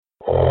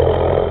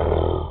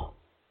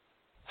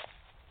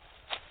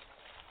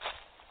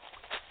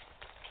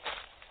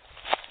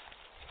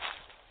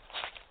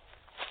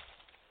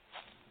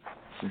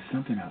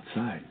something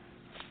outside.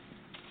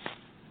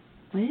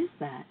 What is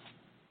that?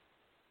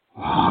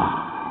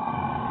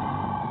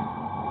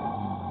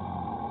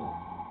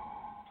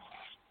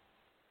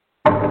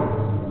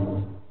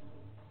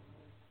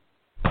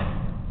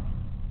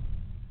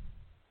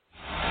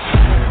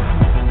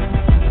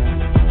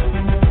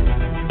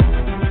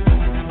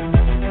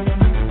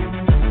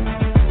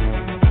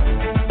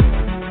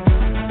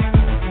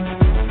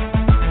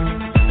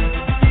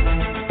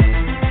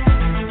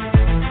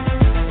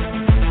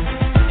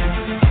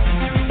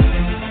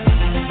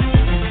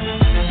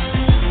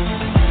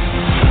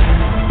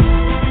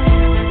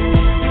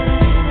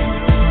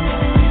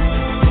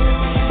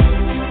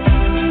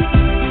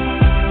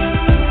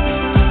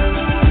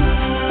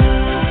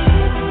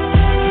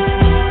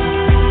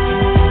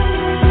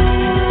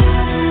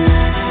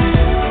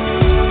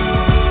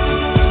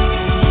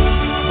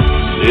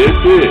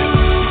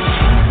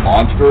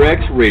 Monster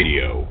X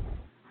Radio.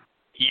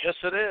 Yes,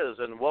 it is,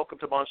 and welcome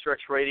to Monster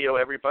X Radio,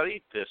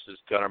 everybody. This is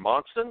Gunnar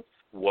Monson.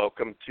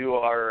 Welcome to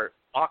our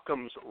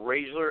Occam's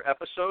Razor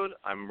episode.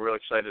 I'm really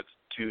excited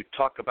to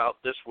talk about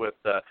this with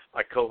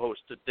my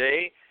co-hosts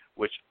today,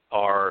 which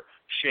are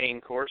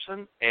Shane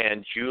Corson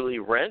and Julie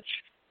Wrench.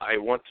 I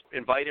want to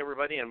invite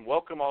everybody and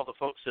welcome all the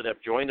folks that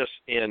have joined us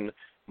in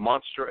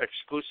Monster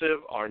Exclusive,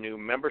 our new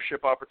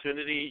membership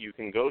opportunity. You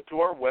can go to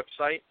our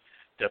website,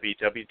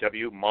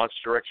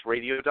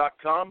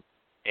 www.monsterxradio.com,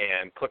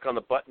 and click on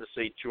the button to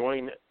say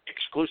Join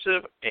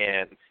Exclusive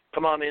and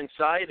come on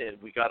inside.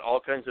 And we got all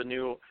kinds of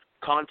new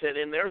content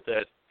in there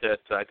that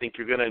I think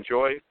you're going to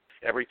enjoy.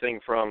 Everything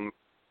from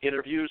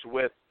interviews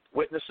with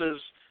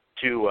witnesses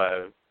to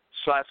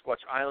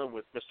Sasquatch Island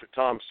with Mr.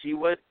 Tom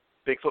Seawood,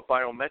 Bigfoot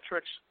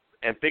biometrics,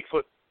 and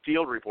Bigfoot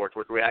field reports,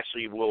 where we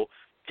actually will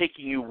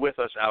taking you with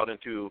us out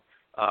into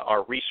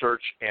our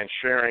research and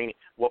sharing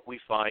what we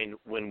find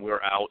when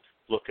we're out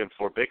looking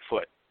for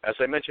Bigfoot. As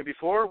I mentioned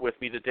before, with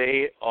me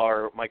today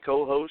are my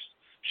co-hosts,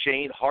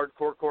 Shane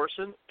Hardcore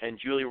Corson and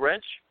Julie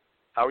Wrench.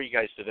 How are you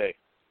guys today?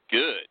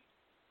 Good.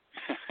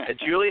 And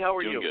Julie, how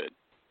are you? Good.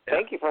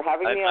 Thank you for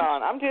having me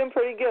on. I'm doing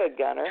pretty good,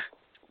 Gunnar.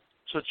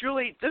 So,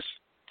 Julie, this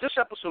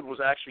episode was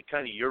actually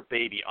kind of your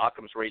baby,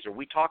 Occam's Razor.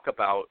 We talk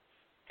about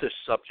this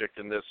subject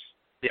and the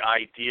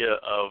idea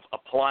of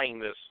applying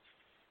this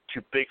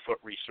to Bigfoot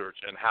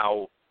research and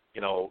how,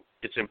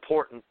 it's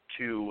important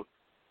to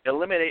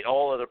eliminate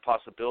all other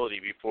possibility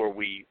before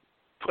we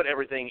put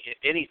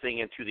anything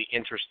into the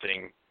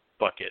interesting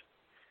bucket.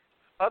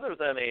 Other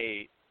than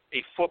a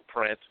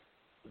footprint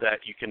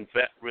that you can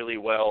vet really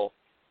well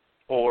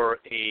or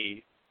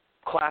a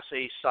Class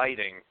A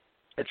sighting,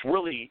 it's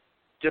really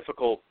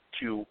difficult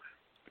to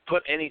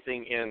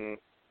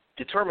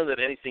determine that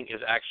anything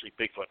is actually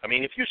Bigfoot. I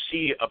mean, if you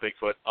see a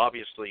Bigfoot,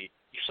 obviously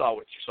you saw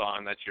what you saw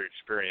and that's your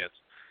experience.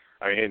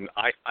 I mean,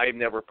 I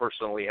never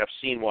personally have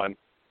seen one.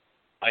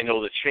 I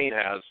know that Shane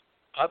has.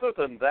 Other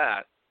than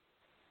that,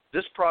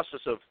 this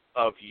process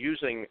of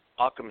using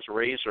Occam's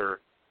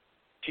Razor,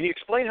 can you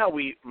explain how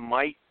we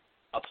might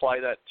apply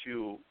that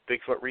to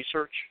Bigfoot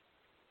research?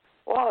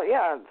 Well,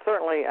 yeah,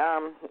 certainly.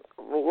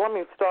 Let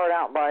me start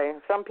out by,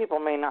 some people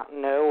may not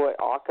know what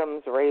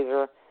Occam's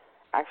Razor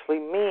actually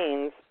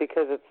means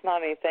because it's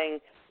not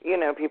anything,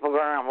 people go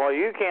around, well,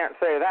 you can't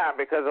say that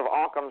because of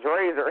Occam's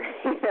Razor.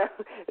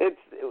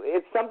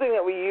 It's something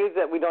that we use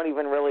that we don't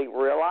even really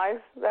realize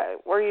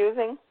that we're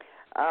using.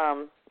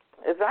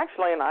 It's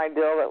actually an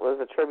ideal that was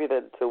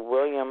attributed to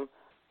William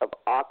of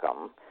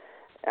Occam.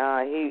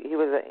 He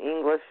was an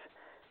English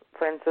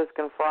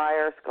Franciscan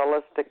friar,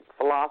 scholastic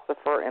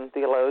philosopher, and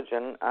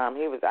theologian.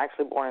 He was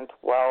actually born in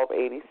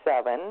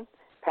 1287,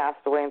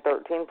 passed away in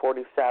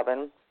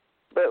 1347.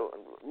 But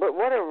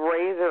what a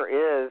razor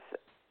is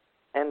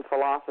in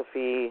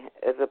philosophy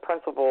is a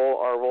principle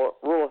or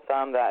rule of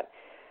thumb that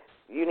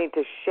you need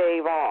to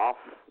shave off,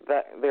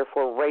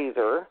 therefore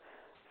razor,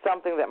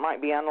 something that might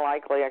be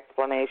unlikely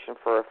explanation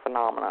for a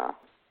phenomena.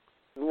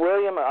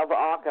 William of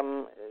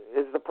Occam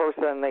is the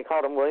person, they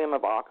called him William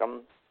of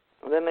Occam.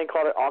 Then they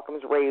called it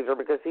Occam's Razor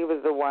because he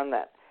was the one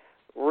that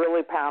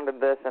really pounded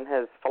this in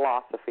his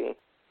philosophy.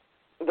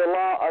 The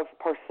law of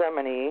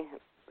parsimony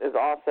is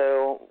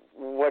also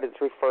what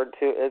it's referred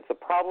to. It's a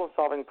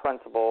problem-solving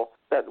principle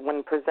that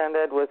when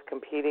presented with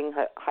competing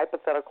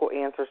hypothetical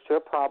answers to a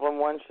problem,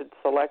 one should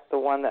select the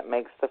one that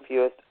makes the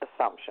fewest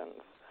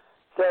assumptions.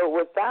 So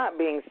with that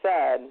being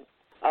said,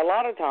 a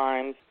lot of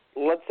times,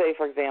 let's say,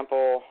 for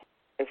example,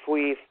 if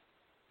we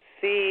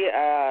see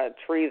a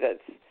tree that's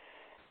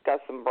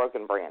got some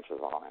broken branches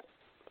on it,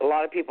 a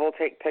lot of people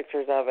take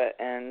pictures of it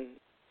and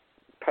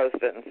post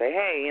it and say,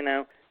 hey,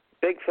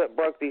 Bigfoot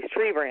broke these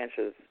tree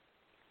branches.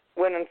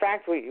 When in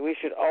fact we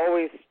should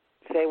always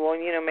say, well,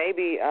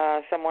 maybe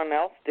someone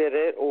else did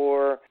it,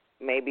 or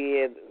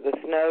maybe the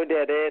snow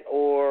did it,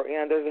 or,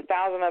 there's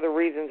 1,000 other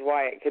reasons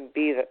why it could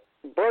be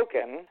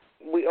broken.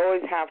 We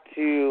always have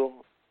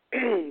to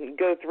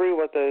go through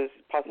what those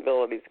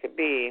possibilities could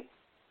be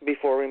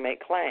before we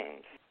make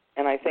claims.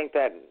 And I think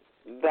that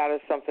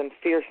is something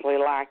fiercely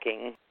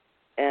lacking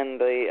in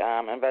the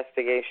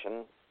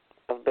investigation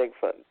of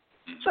Bigfoot.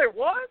 Say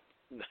what?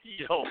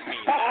 You don't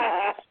mean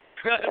that.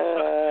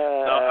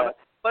 No,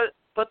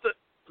 but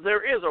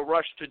there is a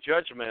rush to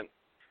judgment.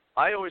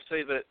 I always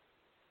say that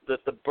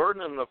the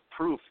burden of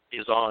proof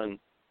is on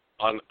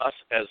us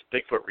as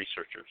Bigfoot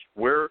researchers.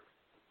 We're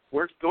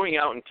going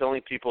out and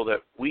telling people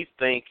that we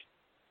think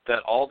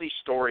that all these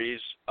stories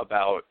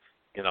about,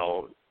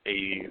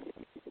 a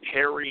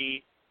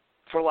hairy,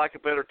 for lack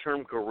of a better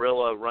term,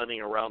 gorilla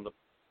running around the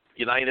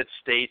United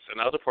States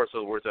and other parts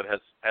of the world that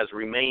has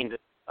remained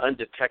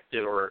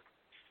undetected or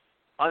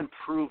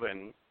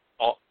unproven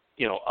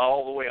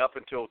all the way up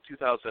until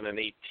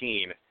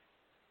 2018.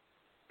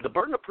 The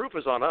burden of proof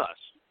is on us.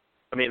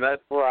 I mean,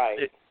 that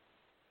right.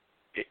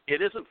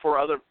 It isn't for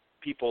other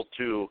people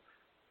to,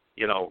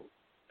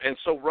 and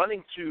so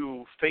running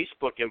to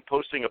Facebook and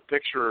posting a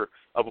picture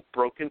of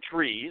broken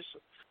trees,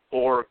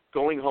 or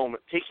going home,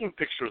 taking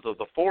pictures of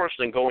the forest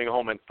and going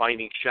home and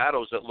finding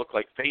shadows that look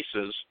like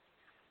faces,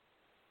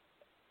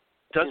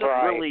 doesn't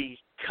really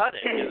cut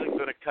it. Isn't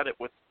going to cut it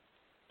with,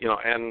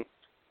 and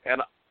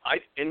I,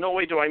 in no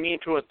way do I mean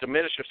to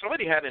diminish. If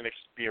somebody had an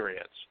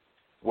experience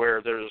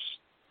where there's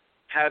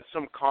had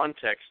some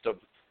context of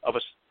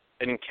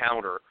an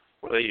encounter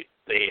where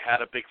they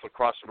had a Bigfoot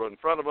cross the road in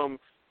front of them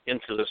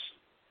into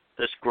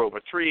this grove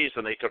of trees,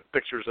 and they took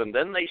pictures, and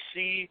then they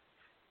see,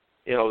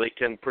 they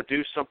can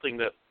produce something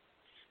that,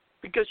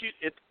 because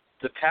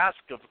the task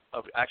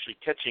of actually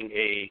catching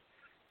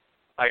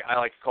I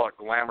like to call it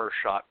glamour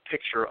shot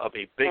picture of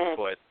a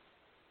Bigfoot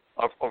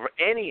of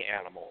any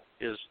animal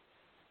is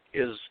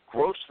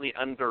grossly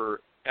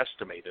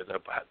underestimated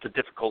about the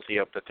difficulty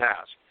of the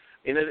task.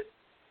 And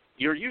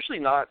you're usually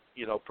not,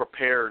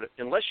 prepared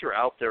unless you're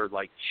out there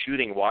like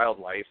shooting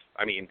wildlife.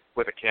 I mean,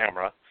 with a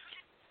camera.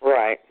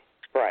 Right.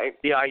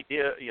 The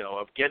idea,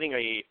 of getting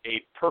a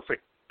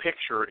perfect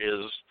picture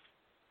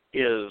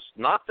is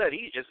not that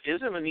easy.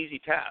 Isn't an easy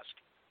task.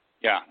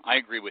 Yeah, I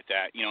agree with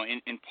that.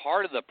 And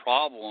part of the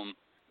problem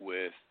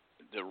with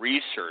the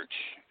research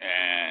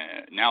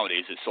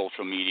nowadays is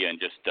social media and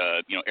just,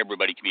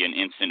 everybody can be an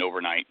instant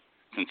overnight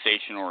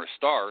sensation or a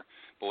star.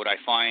 But what I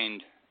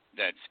find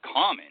that's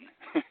common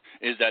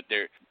is that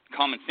their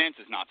common sense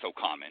is not so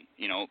common.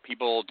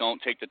 People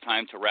don't take the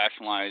time to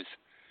rationalize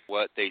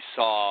what they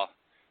saw,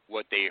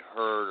 what they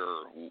heard,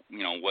 or,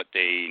 what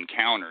they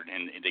encountered.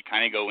 And they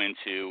kind of go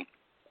into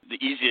the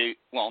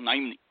not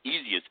even the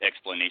easiest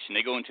explanation.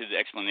 They go into the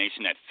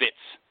explanation that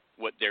fits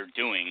what they're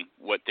doing,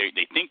 what they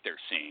think they're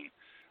seeing.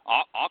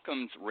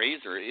 Occam's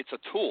razor, it's a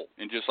tool.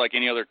 And just like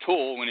any other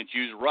tool, when it's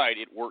used right,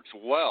 it works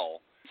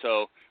well.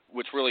 So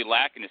what's really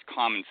lacking is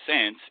common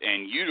sense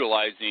and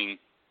utilizing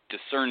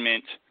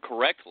discernment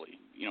correctly.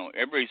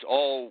 Everybody's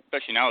all,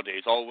 especially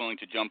nowadays, all willing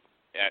to jump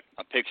at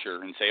a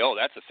picture and say, oh,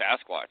 that's a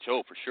Sasquatch,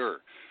 oh, for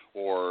sure.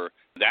 Or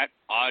that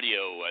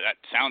audio, that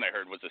sound I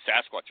heard was a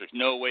Sasquatch. There's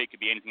no way it could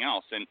be anything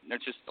else. And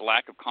there's just a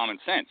lack of common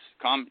sense.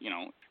 Common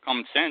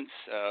sense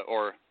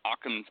or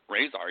Occam's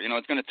razor,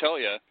 it's going to tell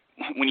you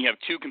when you have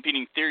two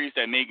competing theories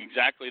that make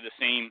exactly the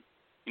same,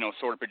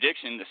 sort of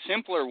prediction, the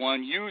simpler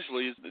one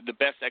usually is the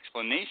best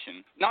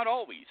explanation. Not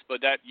always,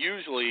 but that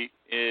usually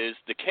is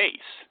the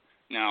case.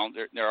 Now,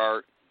 there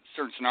are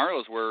certain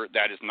scenarios where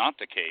that is not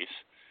the case.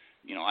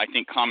 I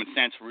think common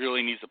sense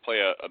really needs to play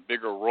a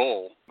bigger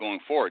role going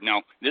forward.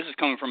 Now, this is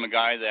coming from a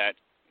guy that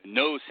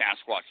knows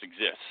Sasquatch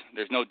exists.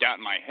 There's no doubt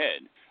in my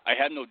head. I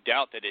have no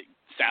doubt that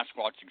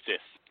Sasquatch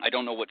exists. I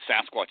don't know what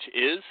Sasquatch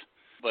is,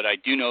 but I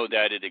do know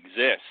that it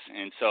exists.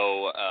 And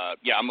so,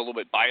 I'm a little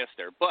bit biased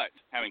there. But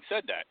having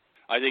said that,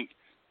 I think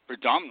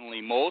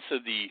predominantly most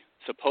of the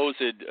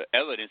supposed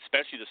evidence,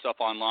 especially the stuff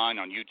online,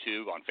 on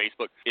YouTube, on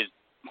Facebook, is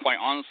quite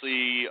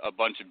honestly a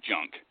bunch of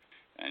junk.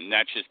 And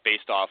that's just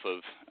based off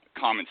of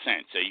common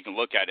sense. So you can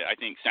look at it. I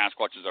think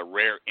Sasquatch is a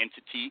rare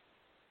entity,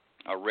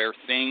 a rare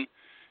thing,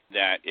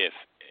 that if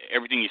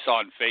everything you saw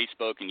on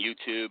Facebook and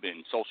YouTube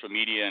and social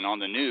media and on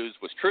the news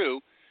was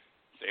true,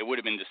 it would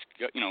have been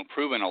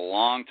proven a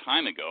long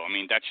time ago. I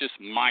mean, that's just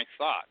my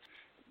thought.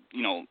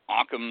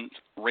 Occam's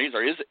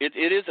razor is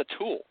a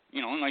tool.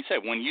 And like I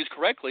said, when used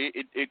correctly,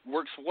 it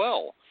works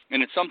well.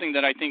 And it's something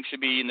that I think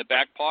should be in the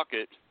back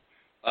pocket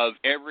of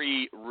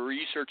every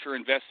researcher,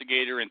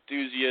 investigator,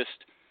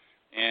 enthusiast,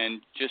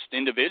 and just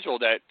individual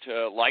that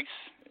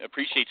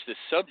appreciates this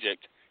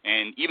subject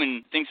and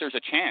even thinks there's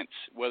a chance,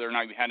 whether or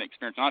not you had an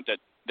experience or not, that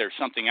there's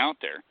something out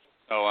there.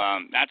 So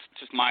that's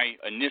just my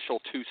initial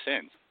 2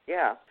 cents.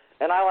 Yeah,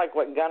 and I like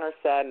what Gunnar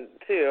said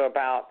too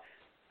about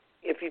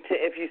if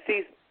you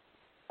see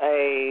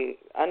a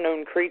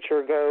unknown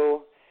creature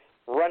go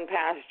run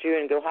past you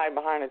and go hide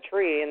behind a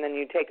tree, and then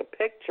you take a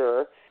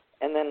picture,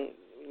 and then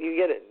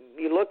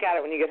you look at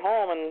it when you get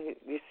home and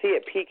you see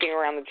it peeking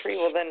around the tree.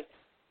 Well, then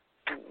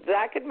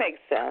that could make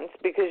sense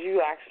because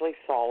you actually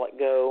saw it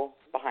go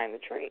behind the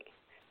tree.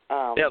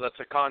 That's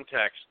the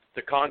context.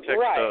 The context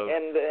right, of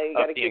and you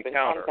got to keep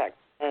encounter. in context.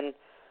 And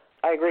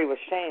I agree with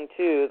Shane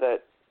too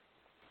that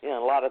a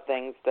lot of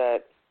things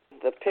that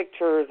the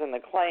pictures and the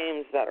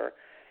claims that are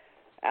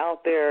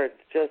out there,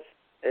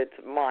 it's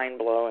mind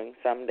blowing.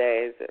 Some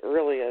days it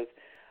really is.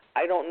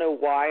 I don't know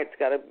why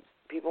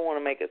people want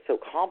to make it so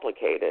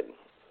complicated.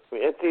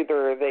 It's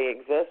either they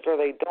exist or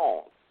they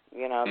don't.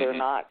 You know, they're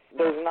not.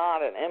 There's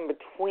not an in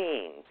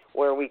between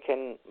where we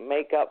can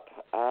make up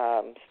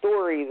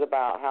stories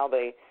about how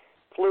they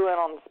flew in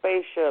on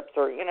spaceships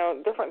or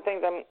different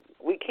things. I mean,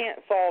 we can't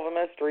solve a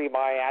mystery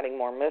by adding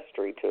more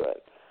mystery to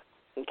it.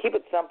 And keep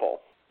it simple.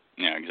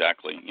 Yeah,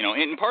 exactly.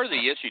 And part of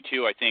the issue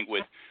too, I think,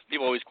 with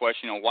people always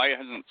question, why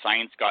hasn't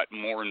science got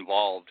more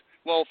involved?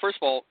 Well, first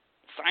of all,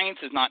 science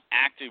is not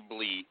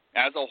actively,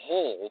 as a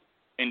whole,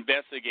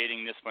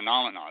 investigating this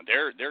phenomenon.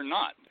 They're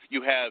not.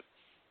 You have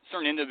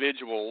certain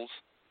individuals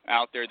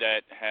out there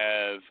that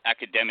have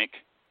academic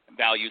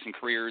values and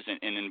careers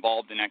and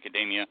involved in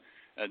academia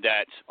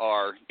that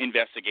are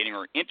investigating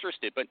or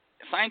interested, but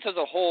science as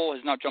a whole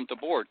has not jumped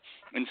aboard.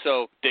 And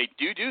so they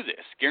do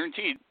this,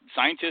 guaranteed.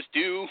 Scientists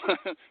do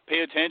pay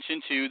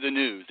attention to the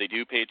news. They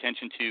do pay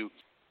attention to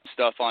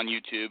stuff on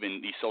YouTube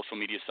and these social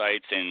media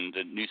sites and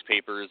the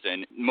newspapers,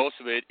 and most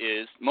of it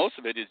is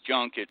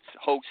junk. It's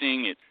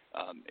hoaxing.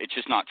 It's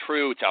just not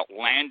true. It's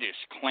outlandish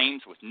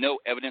claims with no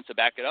evidence to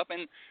back it up,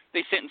 and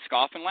they sit and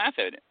scoff and laugh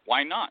at it.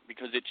 Why not?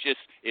 Because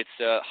it's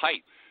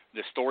hype,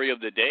 the story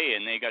of the day,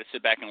 and they got to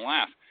sit back and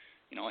laugh.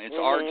 It's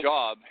our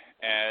job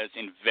as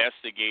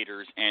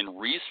investigators and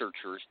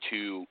researchers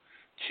to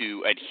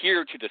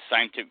adhere to the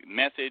scientific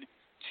method,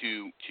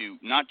 to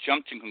not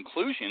jump to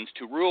conclusions,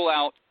 to rule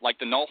out, like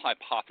the null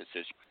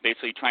hypothesis,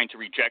 basically trying to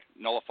reject,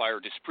 nullify,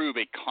 or disprove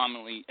a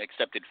commonly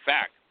accepted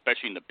fact,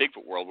 especially in the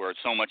Bigfoot world where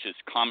so much is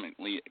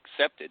commonly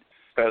accepted.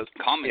 That's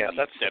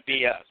accepted. the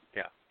BS.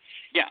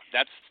 Yeah,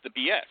 that's the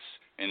BS.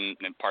 And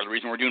part of the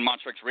reason we're doing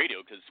Monster X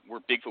Radio, because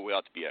we're Bigfoot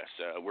without the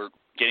BS. We're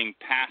getting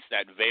past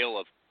that veil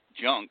of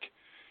junk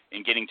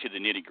and getting to the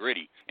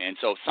nitty-gritty. And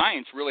so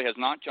science really has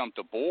not jumped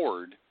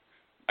aboard,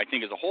 I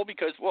think, as a whole,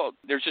 because, well,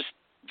 they're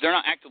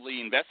not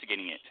actively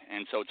investigating it.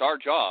 And so it's our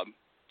job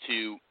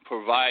to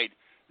provide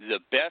the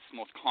best,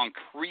 most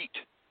concrete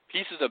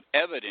pieces of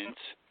evidence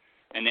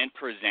and then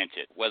present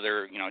it,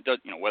 whether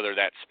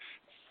that's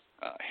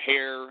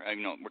hair,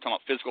 we're talking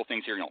about physical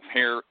things here,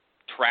 hair,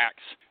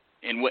 tracks,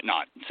 and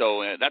whatnot.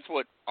 So that's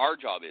what our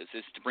job is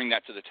to bring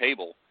that to the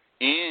table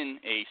in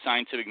a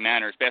scientific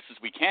manner as best as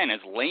we can as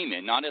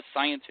laymen, not as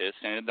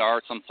scientists. And there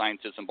are some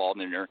scientists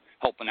involved and they're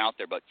helping out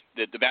there, but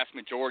the vast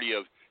majority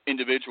of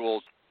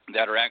individuals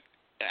that are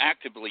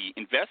actively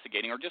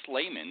investigating are just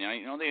laymen.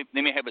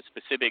 They may have a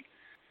specific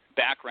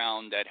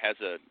background that has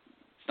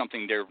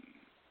something they're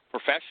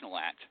professional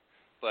at,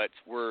 but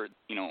we're,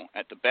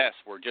 at the best,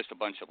 we're just a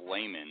bunch of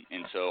laymen.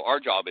 And so our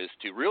job is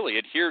to really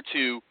adhere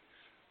to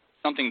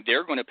something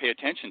they're going to pay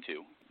attention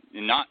to,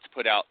 and not to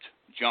put out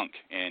junk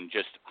and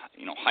just,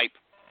 hype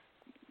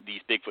these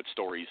Bigfoot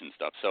stories and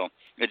stuff. So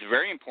it's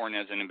very important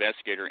as an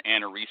investigator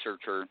and a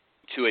researcher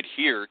to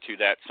adhere to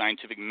that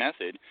scientific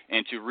method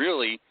and to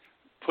really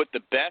put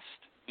the best,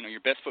 your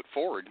best foot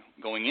forward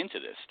going into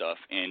this stuff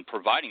and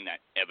providing that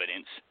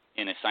evidence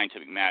in a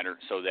scientific manner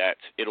so that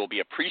it'll be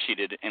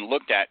appreciated and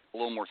looked at a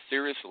little more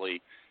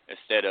seriously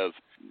instead of,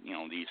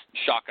 these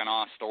shock and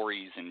awe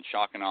stories and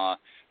shock and awe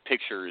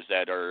pictures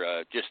that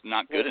are just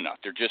not good enough.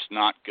 They're just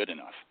not good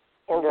enough.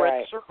 Or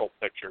red circle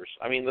pictures.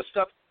 I mean, the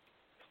stuff,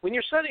 when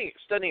you're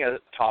studying a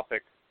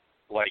topic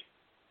like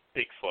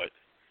Bigfoot,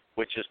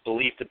 which is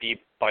believed to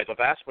be by the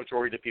vast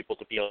majority of people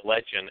to be a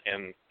legend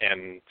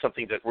and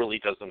something that really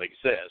doesn't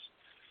exist,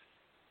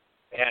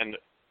 and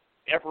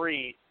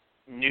every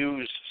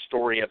news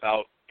story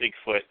about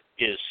Bigfoot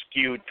is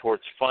skewed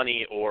towards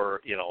funny or,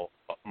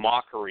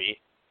 mockery,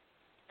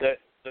 the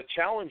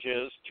challenge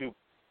is to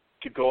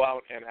go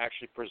out and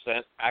actually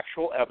present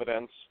actual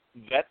evidence,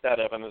 vet that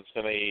evidence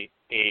in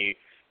a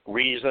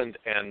reasoned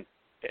and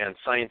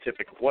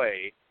scientific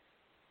way,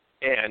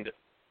 and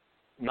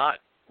not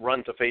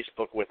run to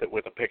Facebook with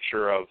a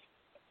picture of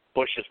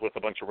bushes with a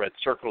bunch of red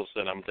circles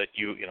in them that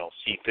you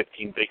see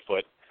 15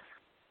 Bigfoot.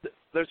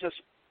 There's this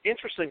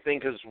interesting thing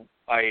because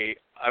I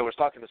was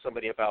talking to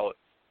somebody about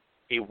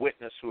a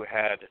witness who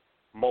had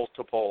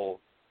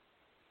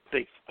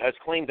has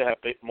claimed to have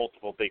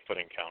multiple Bigfoot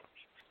encounters.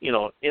 In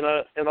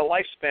a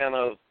lifespan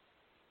of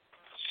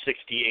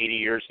 60, 80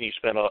 years, and you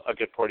spend a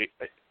good part,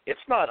 it's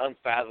not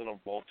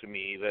unfathomable to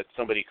me that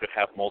somebody could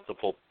have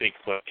multiple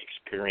Bigfoot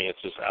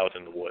experiences out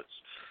in the woods,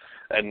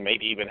 and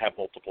maybe even have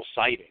multiple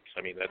sightings.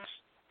 I mean,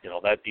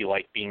 that'd be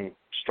like being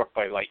struck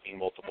by lightning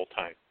multiple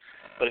times.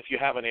 But if you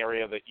have an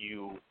area that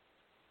you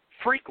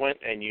frequent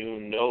and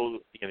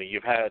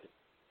you've had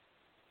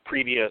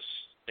previous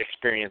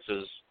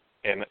experiences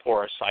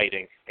or a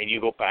sighting, and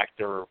you go back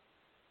there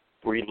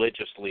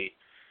religiously,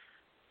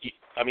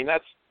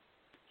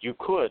 you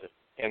could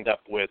end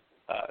up with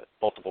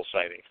multiple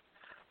sightings.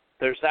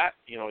 There's that,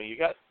 you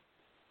got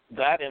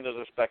that end of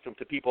the spectrum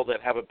to people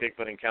that have a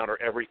Bigfoot encounter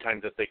every time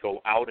that they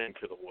go out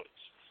into the woods,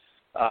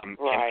 and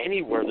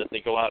anywhere that they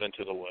go out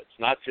into the woods.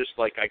 Not just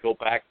like I go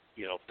back,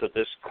 to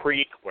this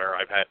creek where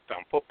I've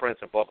found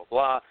footprints and blah blah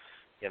blah.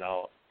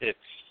 It's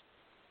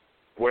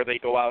where they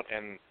go out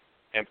and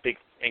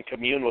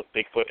commune with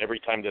Bigfoot every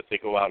time that they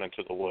go out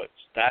into the woods.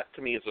 That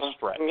to me is a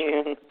stretch,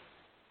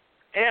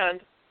 and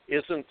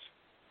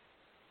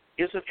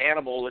isn't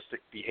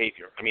animalistic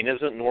behavior. I mean,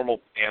 isn't normal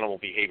animal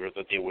behavior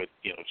that they would,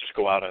 just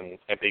go out and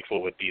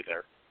Bigfoot would be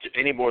there.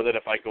 Any more than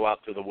if I go out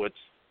to the woods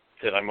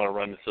that I'm going to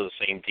run into the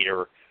same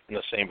deer in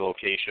the same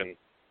location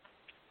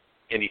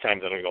anytime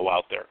that I go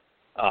out there.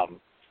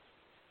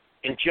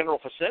 In general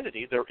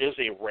vicinity, there is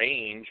a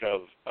range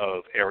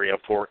of area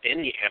for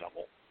any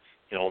animal.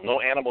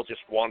 No animal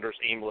just wanders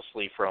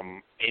aimlessly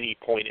from any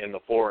point in the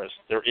forest.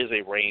 There is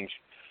a range.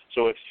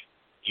 So if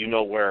you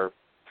know where,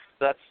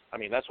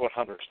 that's what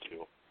hunters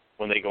do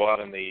when they go out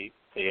and they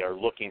are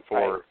looking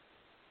for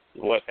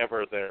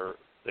whatever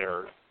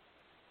they're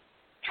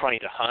trying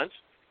to hunt.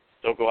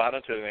 They'll go out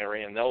into an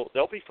area and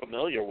they'll be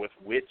familiar with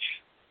which,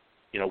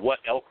 what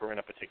elk are in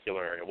a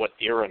particular area, what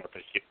deer are in a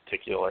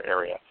particular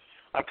area.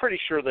 I'm pretty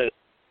sure that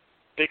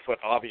Bigfoot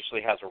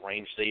obviously has a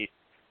range.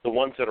 The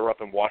ones that are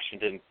up in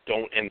Washington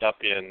don't end up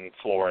in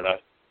Florida.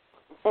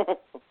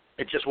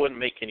 It just wouldn't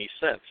make any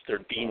sense.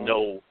 There'd be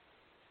no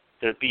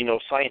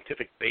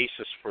scientific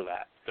basis for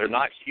that. They're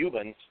not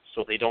humans,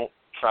 so they don't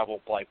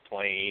travel by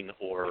plane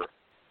or.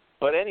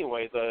 But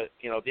anyway,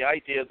 the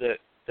idea that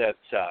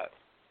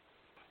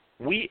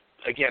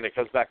it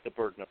comes back to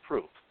burden of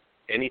proof.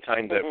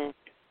 Anytime that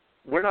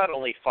we're not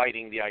only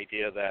fighting the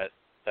idea that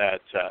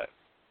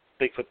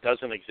Bigfoot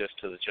doesn't exist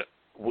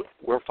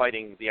we're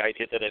fighting the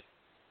idea that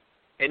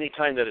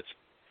anytime that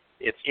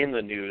it's in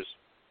the news,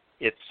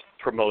 it's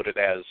promoted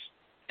as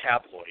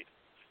tabloid.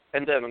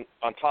 And then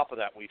on top of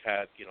that, we've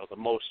had, the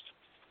most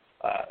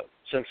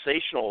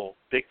sensational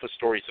Bigfoot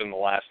stories in the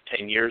last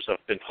 10 years have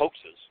been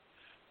hoaxes.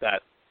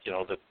 That,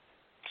 that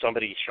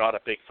somebody shot a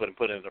Bigfoot and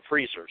put it in a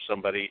freezer.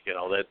 Somebody,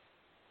 that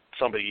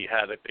somebody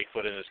had a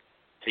Bigfoot and is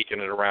taking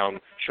it around,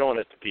 showing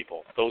it to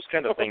people. Those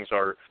kind of things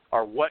are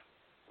what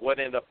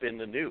end up in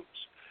the news.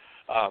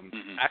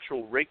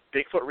 Actual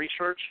Bigfoot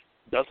research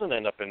doesn't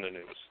end up in the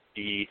news.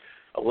 The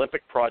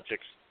Olympic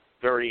Project's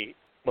very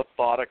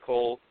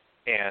methodical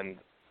and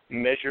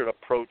measured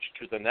approach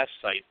to the nest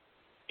site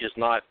is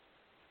not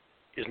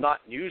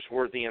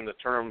newsworthy in the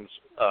terms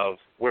of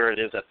where it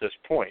is at this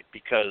point,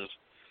 because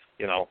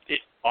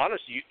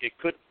honestly it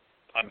could,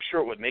 I'm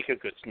sure it would make a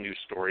good news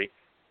story,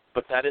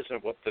 but that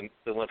isn't what the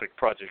Olympic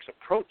Project's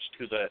approach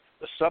to the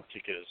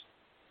subject is.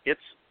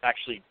 It's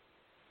actually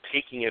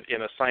taking it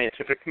in a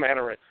scientific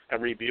manner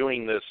and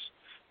reviewing this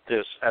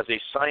as a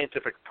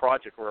scientific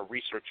project or a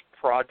research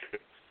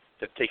project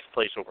that takes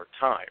place over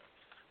time,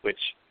 which,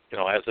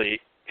 as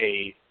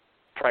a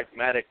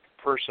pragmatic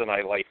person,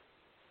 I like,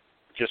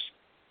 just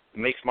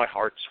makes my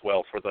heart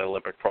swell for the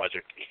Olympic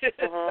Project.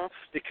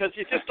 Because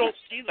you just don't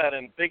see that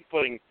in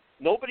Bigfooting.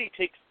 Nobody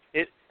takes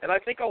it, and I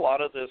think a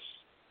lot of this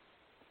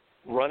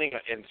running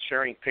and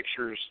sharing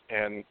pictures,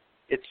 and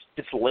it's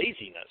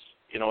laziness.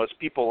 It's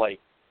people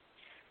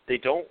they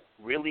don't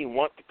really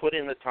want to put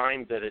in the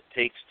time that it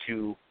takes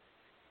to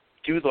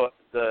do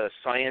the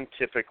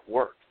scientific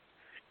work.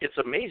 It's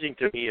amazing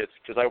to me. It's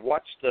because I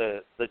watched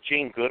the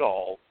Jane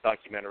Goodall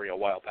documentary a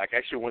while back. I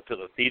actually went to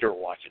the theater to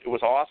watch it. It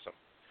was awesome.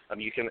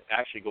 You can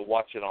actually go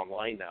watch it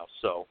online now.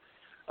 So,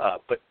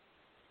 but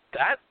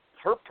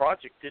her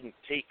project didn't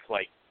take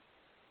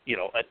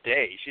a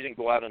day. She didn't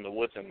go out in the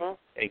woods and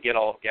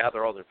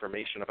gather all the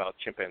information about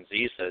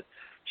chimpanzees that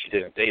she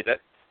did in a day.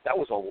 That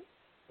was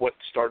what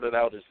started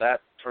out as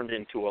that turned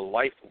into a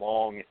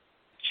lifelong.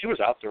 She was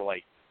out there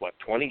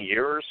 20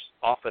 years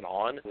off and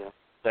on. Yeah.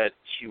 That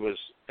she was,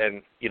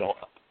 and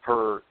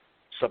her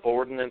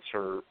subordinates,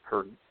 her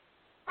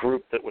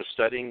group that was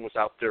studying was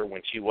out there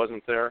when she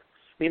wasn't there.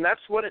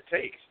 That's what it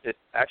takes. It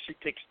actually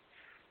takes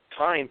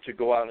time to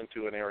go out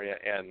into an area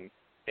and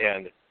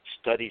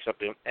study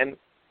something. And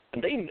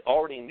they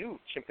already knew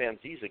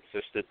chimpanzees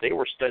existed. They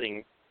were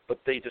studying, but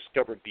they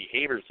discovered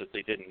behaviors that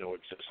they didn't know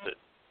existed.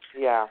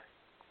 Yeah.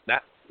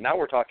 Now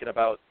we're talking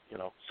about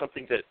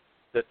something that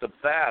the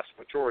vast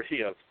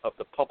majority of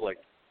the public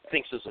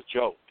thinks is a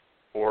joke.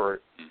 Or,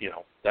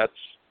 that's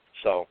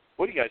so.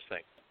 What do you guys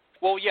think?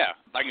 Well, yeah,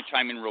 I can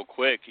chime in real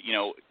quick.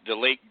 The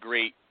late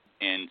great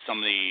and some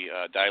of the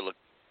that I look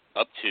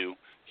up to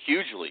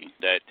hugely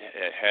that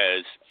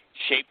has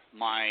shaped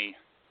my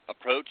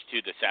approach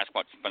to the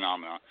Sasquatch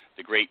phenomena.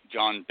 The great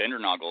John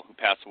Bendernagel, who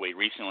passed away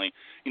recently,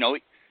 he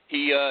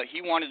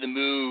wanted to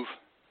move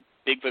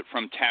Bigfoot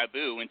from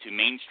taboo into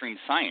mainstream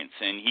science,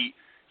 and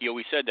he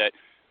always said that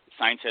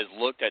science has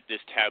looked at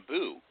this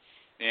taboo.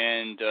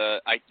 And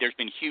there's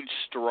been huge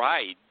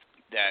strides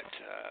that,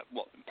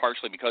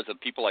 partially because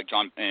of people like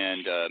John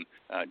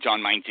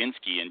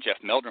Mindzinski and Jeff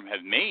Meldrum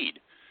have made,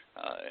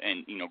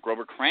 and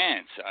Grover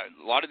Krantz,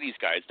 a lot of these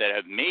guys that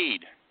have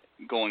made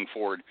going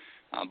forward.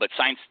 But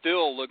science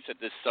still looks at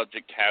this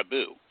subject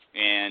taboo,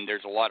 and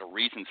there's a lot of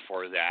reasons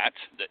for that.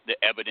 The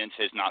evidence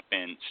has not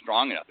been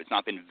strong enough. It's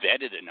not been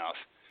vetted enough.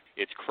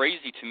 It's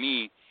crazy to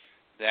me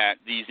that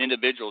these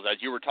individuals,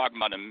 as you were talking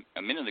about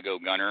a minute ago,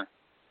 Gunnar,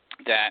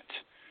 that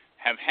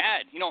have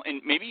had,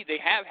 and maybe they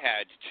have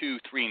had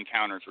 2-3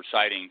 encounters or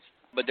sightings,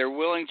 but they're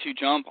willing to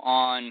jump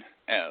on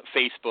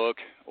Facebook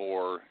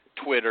or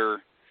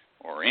Twitter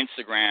or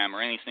Instagram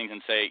or anything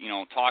and say,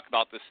 talk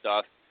about this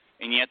stuff,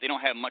 and yet they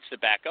don't have much to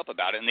back up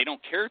about it, and they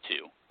don't care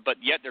to. but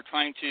yet they're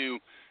trying to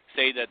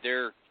say that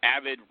they're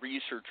avid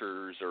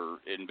researchers or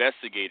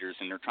investigators,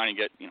 and they're trying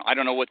to get, I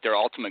don't know what their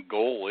ultimate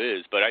goal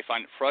is, but I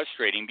find it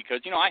frustrating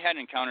because, I had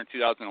an encounter in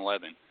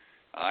 2011.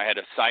 I had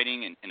a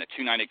sighting and a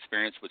 2-night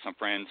experience with some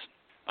friends.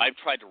 I've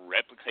tried to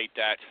replicate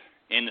that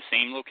in the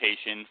same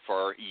location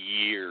for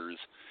years,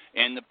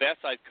 and the best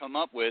I've come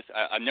up with,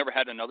 I've never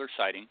had another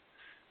sighting.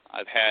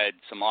 I've had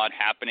some odd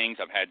happenings.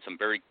 I've had some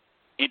very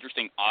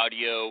interesting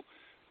audio.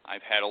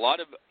 I've had a lot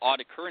of odd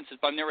occurrences,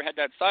 but I've never had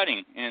that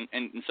sighting. And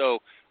so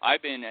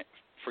I've been,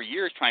 for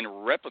years, trying to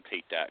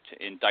replicate that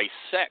and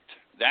dissect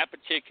that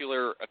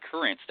particular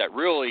occurrence that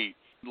really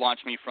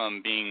launched me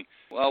from being,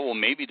 well,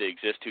 maybe they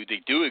exist to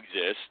they do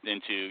exist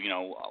into,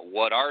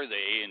 what are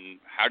they and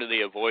how do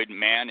they avoid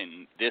man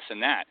and this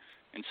and that.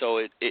 And so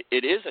it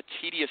is a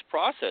tedious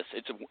process.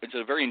 It's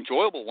a very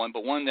enjoyable one,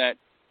 but one that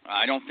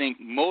I don't think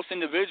most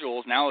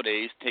individuals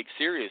nowadays take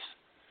very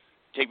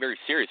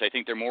serious. I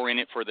think they're more in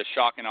it for the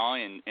shock and awe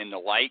and the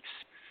likes,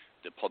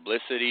 the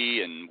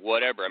publicity, and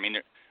whatever. I mean,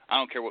 I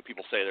don't care what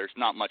people say. There's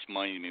not much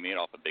money to be made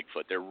off of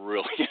Bigfoot. There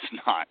really is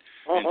not.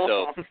 And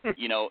so,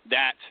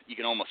 that you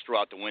can almost throw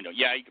out the window.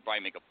 Yeah, you could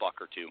probably make $1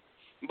 or $2.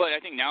 But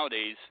I think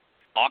nowadays,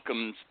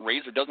 Occam's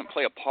razor doesn't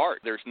play a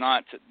part. They're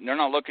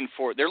looking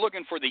for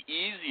the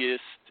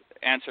easiest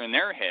answer in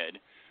their head,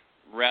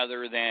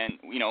 rather than,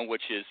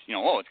 which is,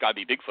 it's got to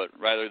be Bigfoot,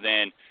 rather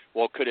than,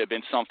 well, could it have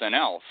been something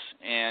else?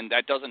 And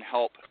that doesn't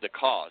help the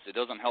cause. It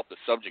doesn't help the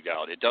subject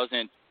out. It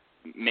doesn't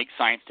make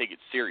science take it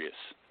serious.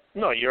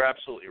 No, you're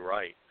absolutely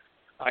right.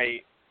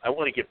 I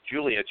want to give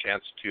Julie a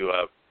chance to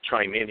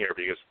chime in here,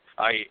 because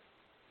I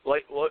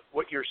like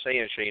what you're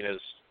saying, Shane,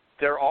 is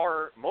there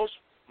are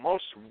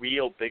most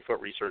real Bigfoot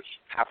research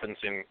happens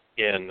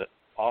in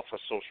off of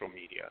social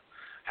media.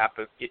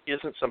 It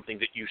isn't something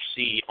that you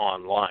see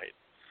online.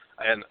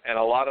 And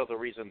a lot of the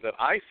reason that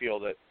I feel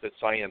that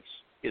science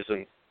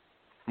isn't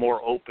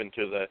more open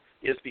to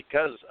is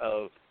because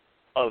of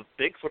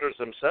Bigfooters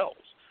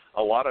themselves.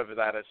 A lot of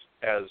that is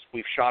as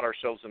we've shot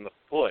ourselves in the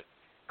foot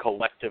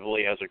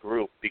collectively as a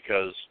group,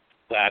 because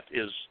that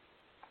is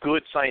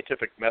good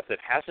scientific method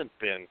hasn't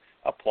been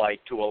applied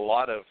to a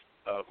lot of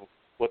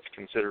what's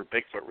considered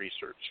Bigfoot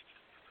research.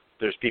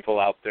 There's people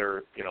out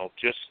there,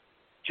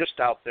 just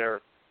out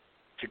there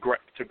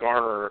to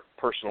garner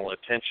personal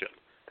attention,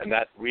 and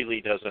that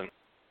really doesn't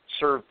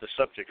serve the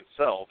subject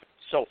itself.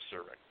 It's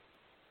self-serving.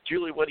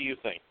 Julie, what do you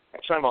think?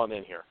 Chime on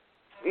in here.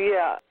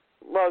 Yeah.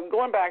 Well,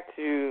 going back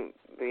to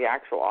the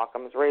actual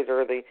Occam's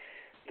razor, the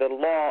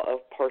law of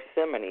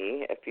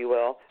parsimony, if you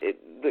will,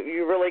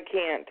 you really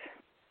can't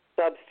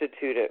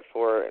substitute it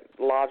for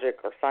logic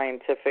or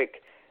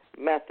scientific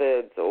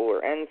methods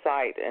or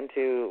insight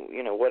into,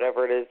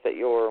 whatever it is that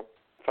your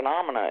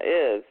phenomena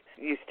is.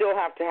 You still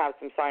have to have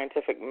some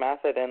scientific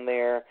method in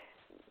there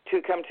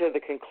to come to the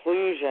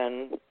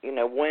conclusion,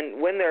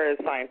 when there is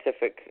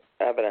scientific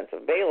evidence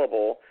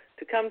available,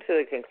 to come to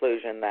the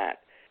conclusion that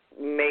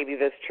maybe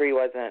this tree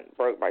wasn't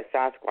broke by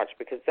Sasquatch,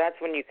 because that's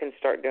when you can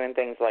start doing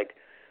things like,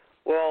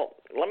 well,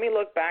 let me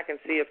look back and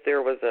see if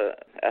there was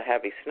a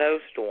heavy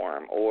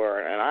snowstorm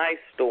or an ice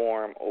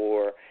storm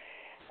or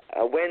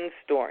a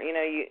windstorm.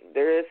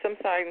 There is some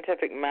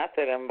scientific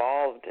method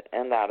involved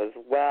in that as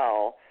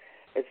well.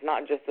 It's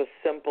not just a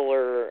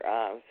simpler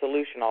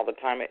solution all the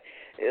time.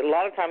 A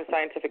lot of times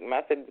scientific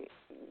method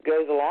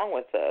goes along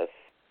with this,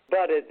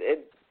 but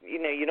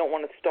you don't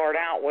want to start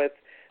out with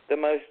the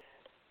most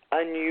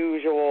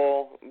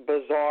unusual,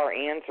 bizarre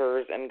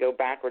answers and go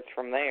backwards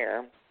from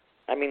there.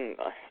 I mean,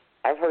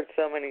 I've heard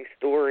so many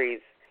stories.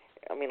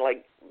 I mean,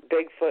 like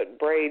Bigfoot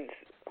braids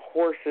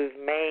horses'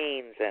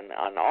 manes and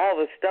all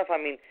this stuff. I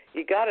mean,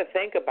 you got to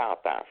think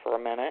about that for a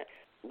minute.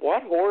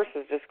 What horse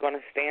is just going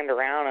to stand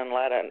around and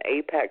let an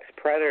apex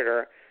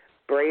predator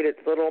braid its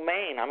little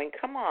mane? I mean,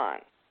 come on.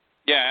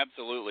 Yeah,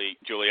 absolutely,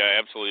 Julie. I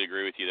absolutely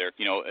agree with you there.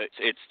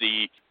 It's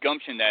the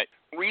gumption that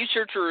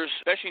researchers,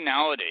 especially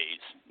nowadays,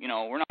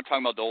 we're not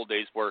talking about the old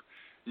days where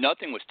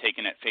nothing was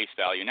taken at face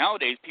value.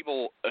 Nowadays,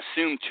 people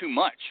assume too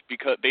much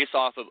based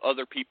off of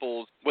other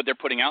people's, what they're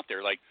putting out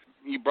there. Like,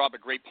 you brought up a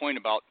great point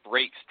about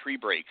tree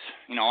breaks.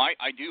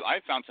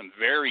 I've found some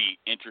very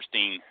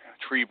interesting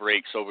tree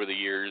breaks over the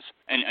years,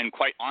 and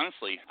quite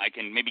honestly, I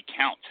can maybe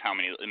count how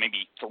many,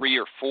 maybe 3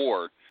 or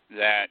 4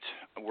 that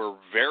were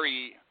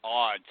very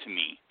odd to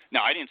me.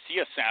 Now, I didn't see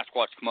a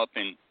Sasquatch come up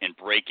and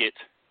break it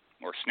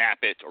or snap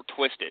it or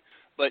twist it,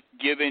 but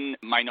given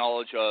my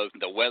knowledge of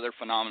the weather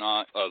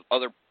phenomena of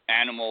other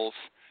animals,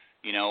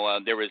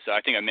 there was, I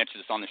think I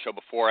mentioned this on the show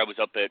before, I was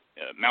up at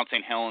Mount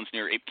St. Helens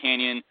near Ape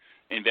Canyon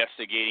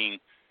investigating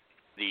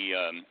the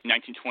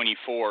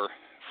 1924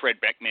 Fred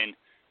Beckman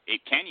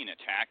Ape Canyon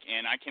attack,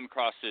 and I came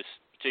across this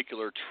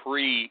particular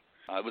tree.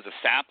 It was a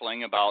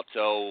sapling about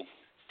 7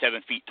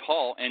 feet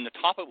tall, and the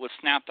top of it was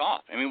snapped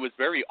off. I mean, it was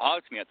very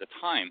odd to me at the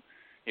time.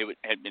 It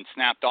had been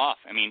snapped off.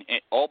 I mean,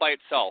 all by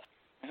itself.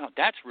 I thought,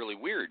 that's really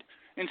weird.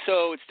 And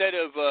so instead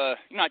of,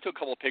 I took a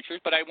couple of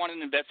pictures, but I wanted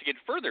to investigate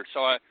further.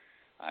 So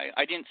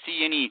I didn't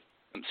see any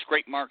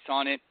scrape marks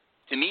on it.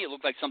 To me, it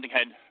looked like something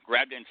had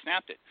grabbed it and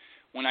snapped it.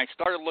 when I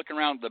started looking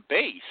around the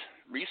base,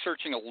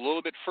 researching a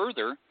little bit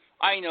further,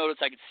 I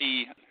noticed I could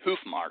see hoof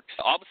marks,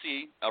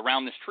 obviously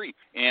around this tree.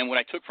 And what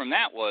I took from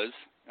that was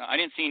I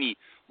didn't see any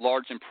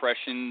large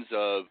impressions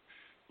of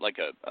like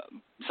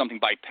something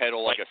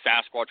bipedal, like a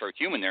Sasquatch or a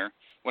human there.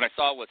 What I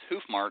saw was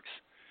hoof marks.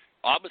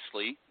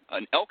 Obviously,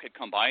 an elk had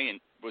come by and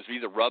was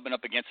either rubbing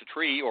up against a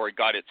tree or it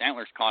got its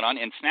antlers caught on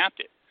and snapped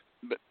it.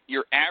 But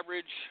your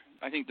average,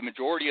 I think the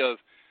majority of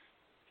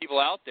people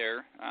out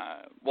there,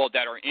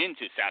 that are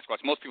into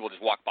Sasquatch, most people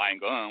just walk by and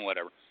go, oh,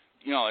 whatever.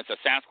 You know, as a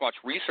Sasquatch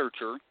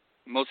researcher,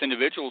 most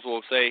individuals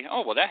will say,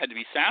 oh, well, that had to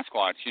be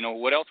Sasquatch. You know,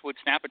 what else would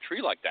snap a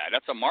tree like that?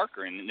 That's a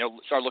marker. And they'll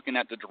start looking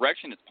at the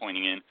direction it's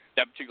pointing in.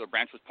 That particular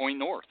branch was pointing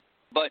north.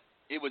 But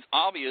it was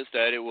obvious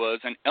that it was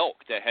an elk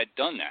that had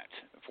done that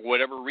for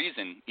whatever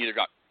reason, either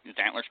got his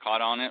antlers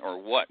caught on it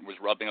or what, was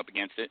rubbing up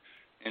against it.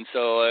 And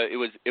so it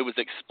was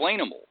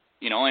explainable,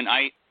 you know, and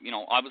I, you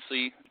know,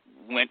 obviously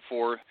went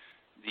for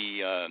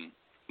the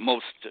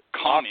most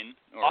common.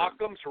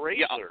 Occam's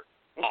razor.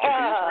 Yeah,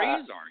 Occam's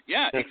razor.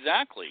 Yeah,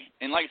 exactly.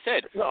 And like I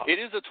said, it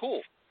is a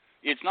tool.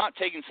 It's not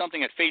taking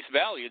something at face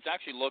value. It's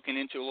actually looking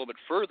into a little bit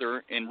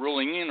further and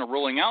ruling in or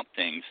ruling out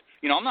things.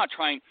 You know, I'm not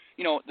trying,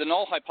 you know, the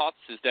null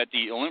hypothesis that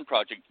the Olymp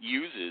Project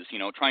uses, you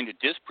know, trying to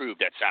disprove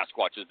that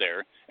Sasquatch is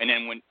there, and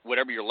then when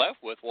whatever you're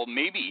left with, well,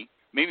 maybe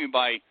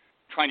by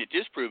trying to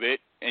disprove it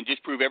and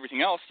disprove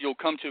everything else, you'll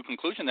come to a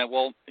conclusion that,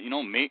 well, you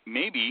know,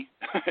 maybe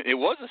it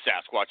was a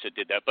Sasquatch that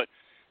did that. But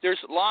there's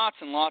lots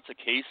and lots of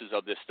cases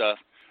of this stuff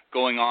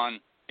going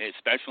on,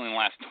 especially in the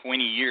last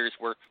 20 years,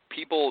 where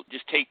people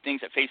just take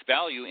things at face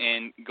value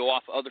and go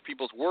off other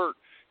people's work.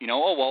 You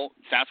know, oh, well,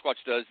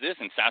 Sasquatch does this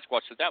and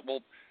Sasquatch does that.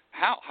 Well,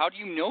 how do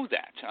you know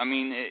that? I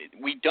mean,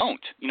 we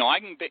don't. You know, I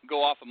can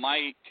go off of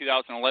my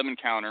 2011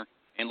 counter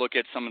and look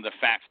at some of the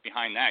facts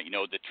behind that. You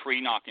know, the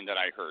tree knocking that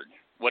I heard.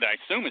 What I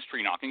assume is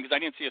tree knocking, because I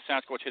didn't see a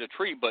Sasquatch hit a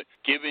tree, but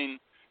given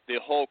the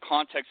whole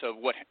context of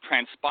what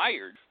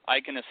transpired,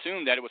 I can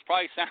assume that it was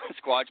probably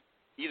Sasquatch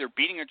either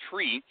beating a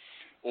tree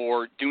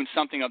or doing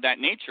something of that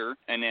nature,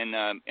 and then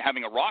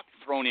having a rock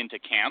thrown into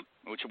camp,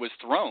 which was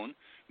thrown.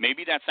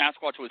 Maybe that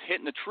Sasquatch was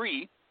hitting the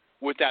tree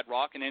with that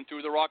rock and then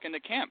threw the rock into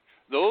camp.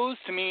 Those,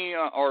 to me,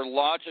 are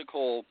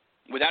logical,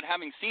 without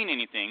having seen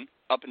anything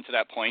up until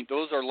that point.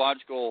 Those are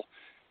logical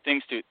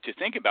things to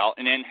think about.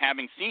 And then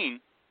having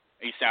seen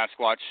a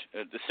Sasquatch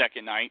the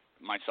second night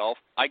myself,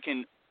 I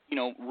can, you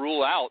know,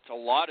 rule out a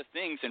lot of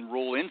things and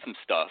rule in some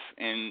stuff.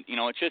 And, you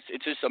know, it's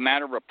just a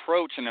matter of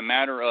approach and a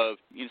matter of,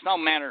 it's not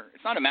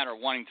a matter of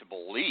wanting to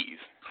believe.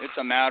 It's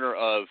a matter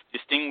of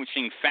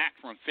distinguishing fact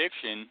from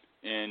fiction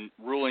and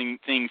ruling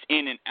things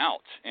in and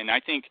out. And I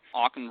think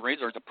Occam's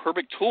razor is a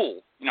perfect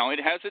tool. You know, it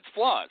has its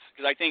flaws,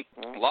 because I think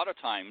a lot of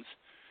times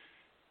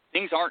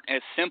things aren't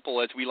as simple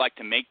as we like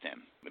to make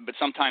them, but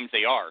sometimes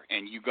they are.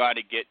 And you got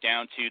to get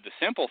down to the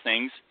simple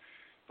things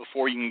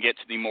before you can get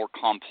to the more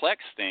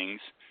complex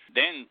things.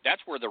 Then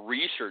that's where the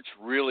research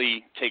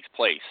really takes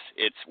place.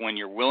 It's when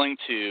you're willing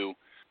to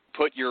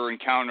put your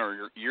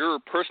encounter, your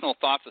personal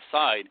thoughts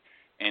aside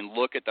and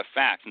look at the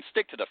facts and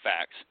stick to the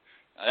facts.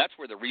 That's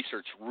where the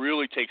research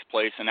really takes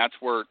place, and that's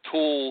where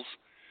tools,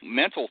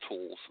 mental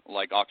tools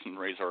like Occam's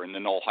razor and the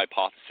null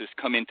hypothesis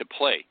come into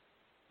play.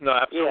 No,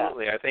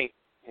 absolutely. Yeah. I think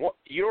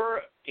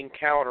your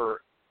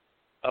encounter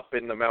up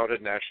in the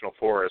Mountain National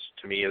Forest,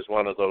 to me, is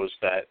one of those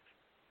that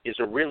is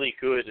a really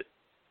good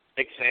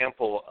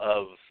example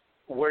of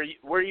where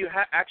you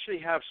actually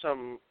have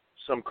some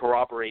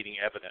corroborating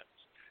evidence.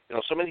 You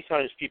know, so many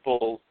times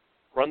people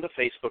run to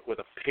Facebook with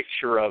a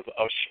picture of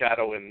a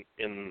shadow in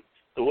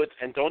the woods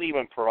and don't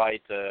even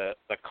provide the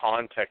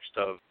context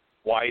of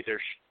why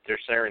they're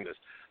sharing this.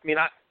 I mean,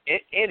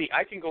 Andy,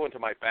 I can go into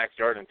my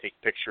backyard and take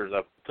pictures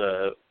of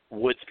the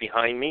woods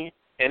behind me,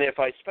 and if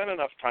I spend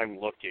enough time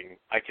looking,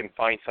 I can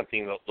find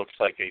something that looks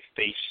like a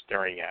face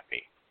staring at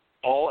me.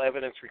 All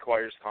evidence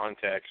requires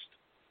context.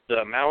 The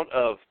amount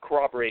of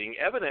corroborating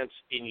evidence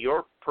in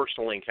your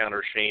personal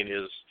encounter, Shane,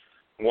 is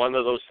one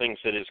of those things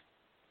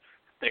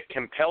that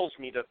compels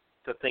me to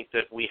think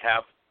that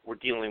we're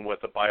dealing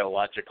with a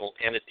biological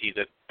entity,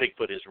 that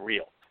Bigfoot is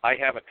real. I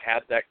haven't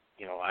had that,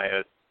 you know,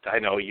 I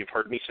know you've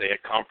heard me say a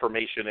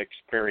confirmation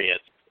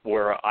experience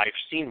where I've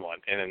seen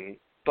one,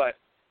 but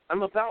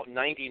I'm about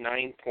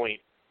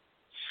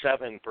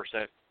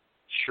 99.7%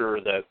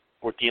 sure that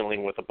we're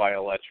dealing with a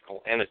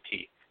biological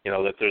entity. You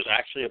know, that there's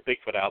actually a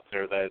Bigfoot out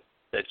there that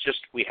just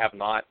we have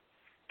not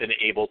been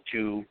able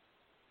to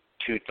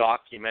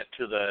document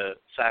to the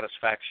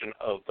satisfaction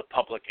of the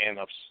public and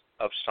of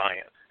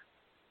science.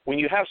 When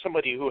you have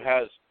somebody who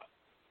has,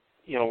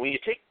 you know, when you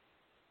take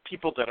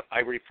people that I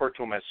refer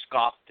to them as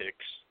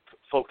skeptics,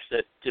 folks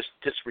that just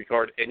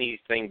disregard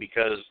anything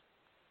because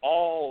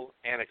all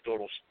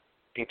anecdotal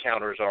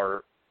encounters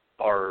are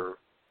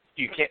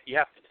you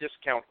have to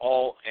discount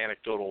all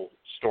anecdotal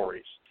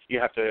stories. You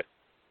have to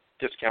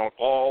discount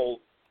all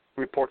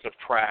reports of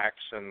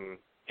tracks and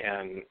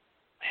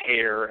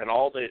hair and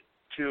all that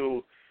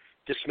to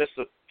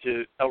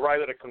to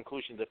arrive at a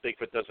conclusion that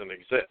Bigfoot doesn't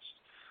exist.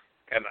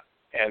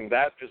 And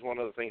that is one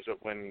of the things that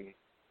when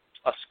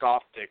a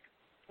skeptic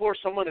for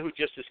someone who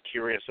just is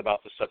curious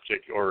about the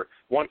subject or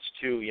wants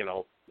to,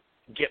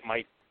 get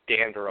my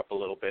dander up a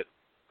little bit,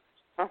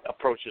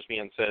 approaches me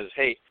and says,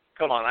 "Hey,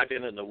 come on, I've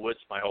been in the woods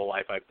my whole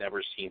life. I've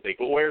never seen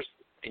Bigfoot.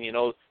 And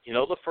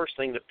the first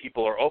thing that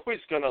people are always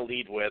going to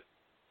lead with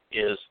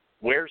is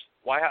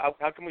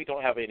how come we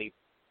don't have a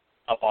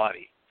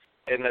body?"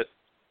 And that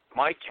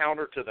my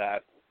counter to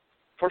that,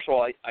 first of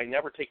all, I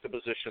never take the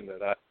position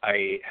that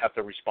I have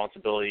the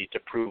responsibility to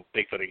prove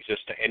Bigfoot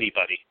exists to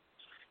anybody.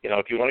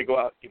 If you want to go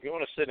out, if you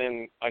want to sit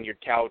on your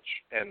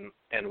couch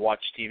and watch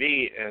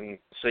TV and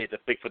say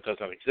that Bigfoot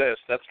doesn't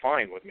exist, that's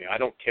fine with me. I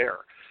don't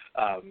care.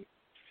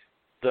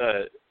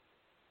 But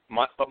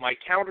my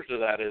counter to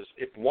that is,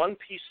 if one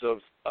piece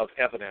of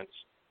evidence,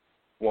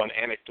 one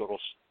anecdotal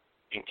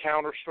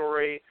encounter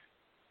story,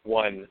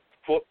 one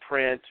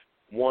footprint,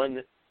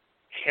 one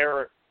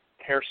hair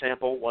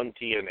sample, one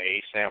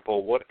DNA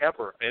sample,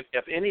 whatever,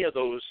 if any of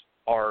those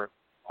are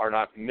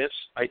not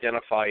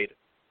misidentified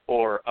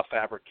or a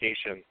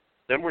fabrication,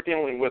 then we're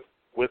dealing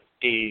with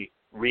a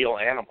real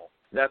animal.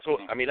 That's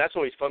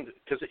always fun,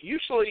 because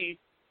usually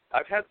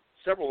I've had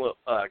several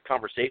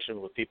conversations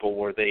with people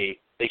where they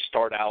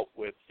start out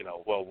with,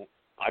 well,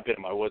 I've been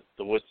in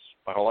the woods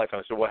my whole life,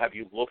 and I said, well, have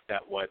you looked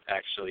at what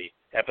actually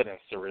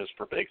evidence there is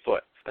for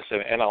Bigfoot? I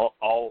said, and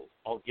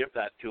I'll give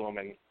that to them,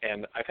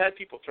 and I've had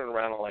people turn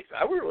around and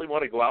I really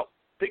want to go out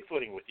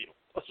Bigfooting with you.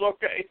 That's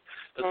okay.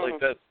 It's like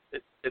that.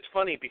 It's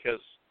funny because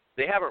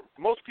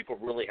most people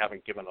really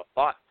haven't given a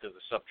thought to the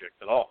subject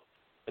at all.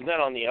 And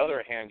then on the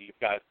other hand, you've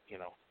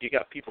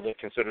got people that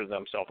consider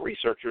themselves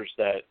researchers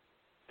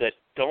that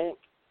don't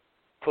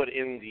put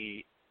in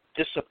the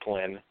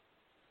discipline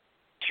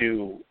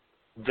to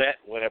vet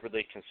whatever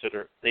they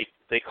consider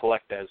they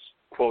collect as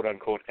quote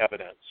unquote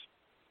evidence.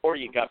 Or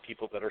you got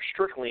people that are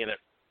strictly in it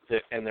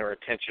and their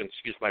attention,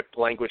 excuse my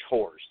language,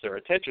 whores. They're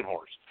attention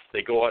whores.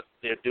 They go out,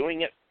 they're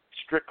doing it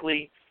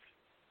strictly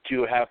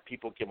to have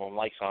people give them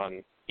likes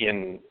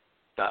in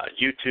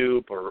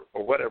YouTube or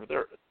whatever.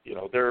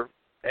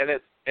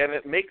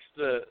 It makes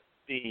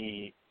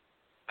the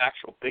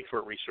actual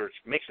Bigfoot research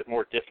makes it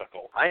more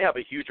difficult. I have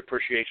a huge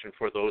appreciation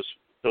for those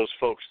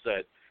folks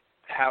that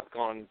have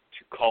gone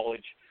to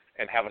college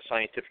and have a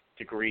scientific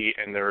degree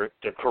and their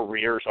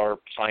careers are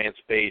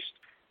science-based,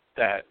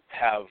 that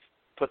have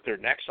put their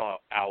necks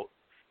out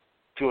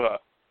to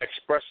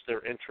express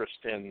their interest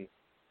in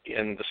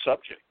the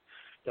subject.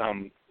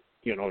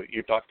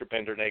 Your Dr.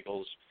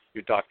 Bendernagels,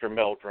 your Dr.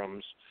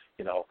 Meldrums,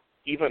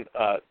 even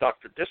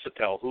Dr.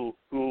 Dissatel,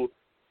 who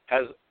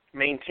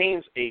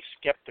maintains a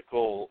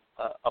skeptical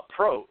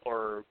approach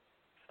or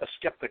a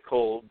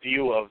skeptical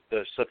view of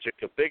the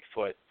subject of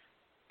Bigfoot,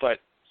 but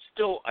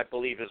still, I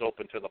believe, is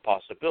open to the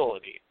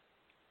possibility.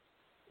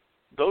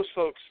 Those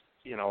folks,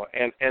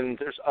 and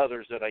there's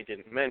others that I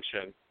didn't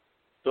mention.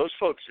 Those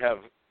folks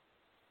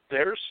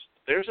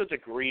there's a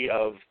degree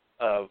of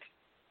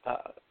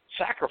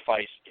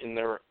sacrifice in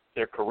their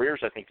careers,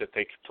 I think, that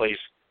takes place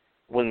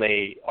when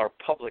they are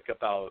public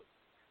about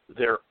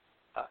their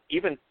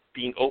even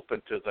being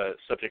open to the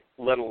subject,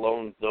 let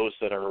alone those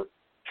that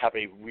have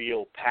a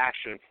real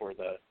passion for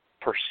the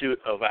pursuit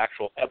of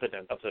actual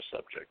evidence of the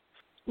subject.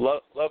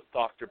 Love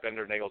Dr.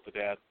 Bendernagel to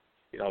death.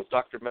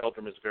 Dr.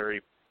 Meldrum is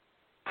very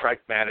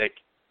pragmatic,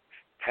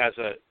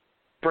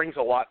 brings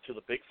a lot to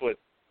the Bigfoot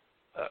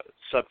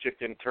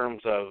subject in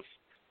terms of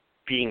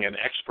being an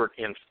expert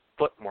in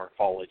foot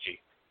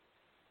morphology.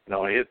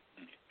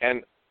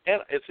 And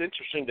it's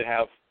interesting to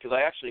have, because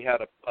I actually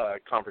had a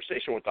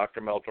conversation with Dr.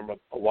 Meldrum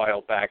a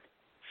while back,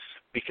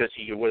 because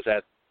he was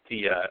at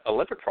the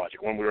Olympic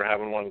Project when we were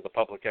having one of the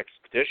public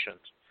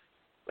expeditions,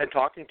 and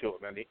talking to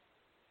him, and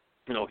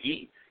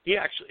he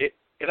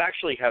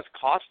actually has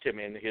cost him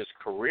in his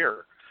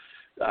career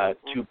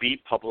to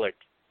be public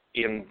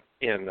in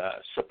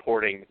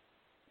supporting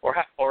or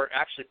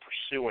actually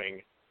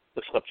pursuing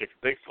the subject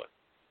of Bigfoot.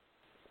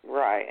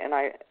 Right, and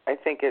I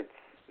think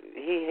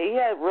he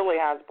really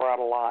has brought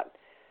a lot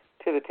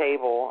to the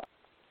table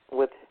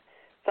with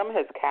some of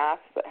his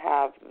casts that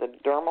have the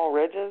dermal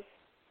ridges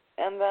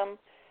in them.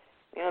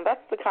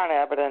 That's the kind of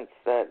evidence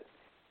that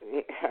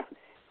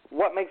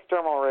what makes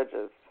dermal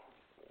ridges.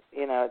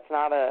 It's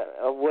not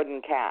a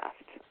wooden cast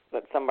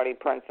that somebody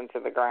prints into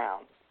the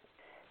ground.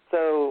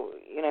 So,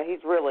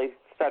 he's really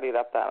studied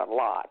up that a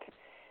lot.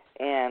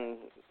 And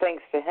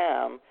thanks to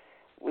him,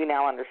 we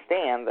now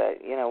understand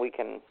that, we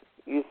can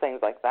use things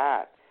like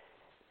that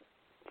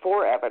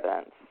for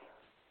evidence.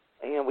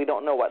 We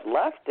don't know what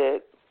left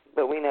it,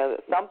 but we know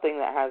that something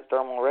that has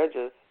dermal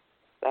ridges,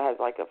 that has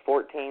like a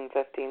 14,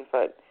 15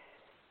 foot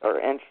or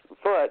inch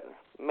foot,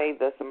 made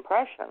this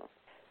impression.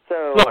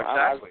 So no, exactly.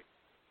 I was,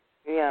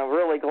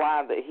 really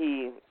glad that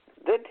he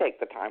did take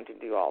the time to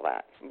do all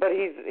that. But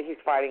he's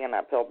fighting an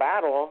uphill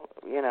battle,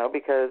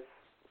 because,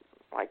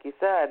 like you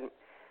said,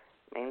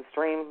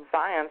 mainstream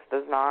science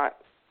does not.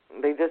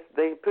 They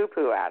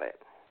poo-poo at it,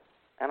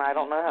 and I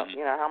don't know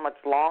how much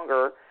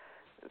longer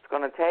it's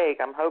going to take.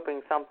 I'm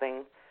hoping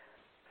something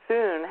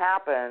soon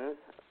happens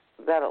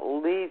that at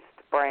least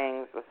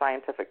brings the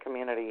scientific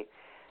community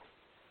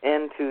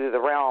into the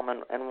realm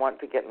and want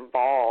to get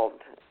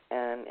involved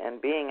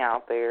and being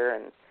out there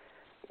and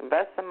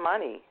invest some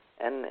money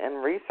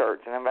in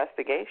research and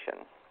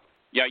investigation.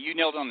 Yeah, you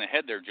nailed it on the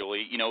head there,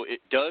 Julie.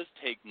 It does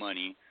take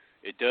money.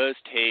 It does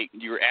take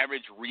your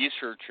average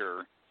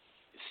researcher.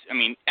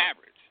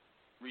 Average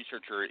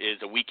researcher is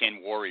a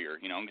weekend warrior,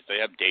 because they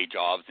have day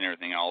jobs and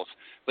everything else.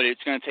 But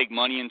it's going to take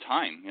money and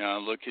time.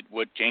 Look at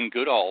what Jane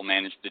Goodall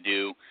managed to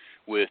do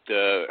with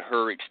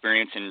her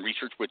experience in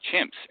research with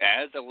chimps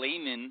as a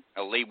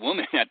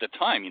laywoman at the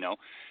time,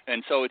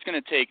 And so it's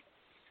going to take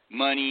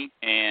money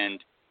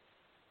and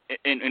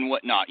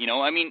whatnot,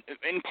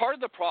 And part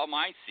of the problem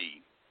I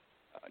see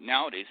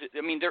nowadays,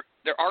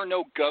 there are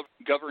no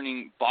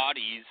governing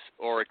bodies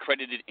or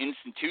accredited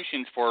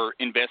institutions for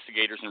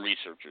investigators and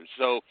researchers.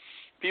 So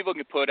people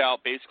can put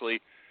out basically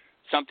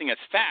something as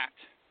fact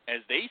as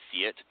they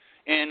see it,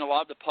 and a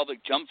lot of the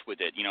public jumps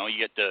with it. You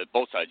get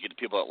both sides. You get the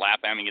people that laugh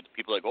at me, you get the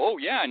people that go, oh,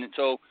 yeah, and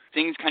so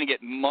things kind of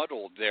get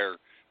muddled there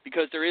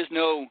because there is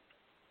no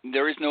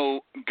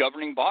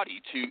governing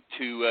body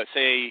to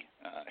say,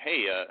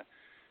 hey,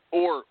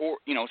 or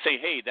say,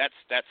 hey,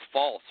 that's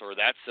false, or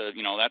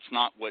that's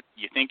not what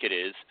you think it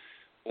is,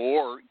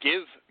 or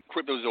give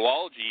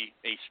cryptozoology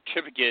a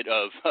certificate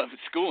of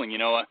schooling,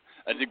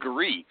 a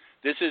degree.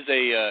 This is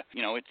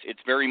it's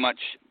very much,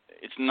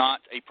 it's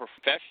not a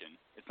profession.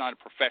 It's not a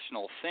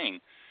professional thing.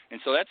 And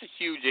so that's a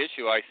huge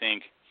issue, I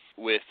think,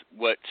 with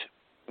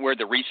where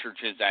the research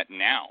is at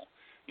now.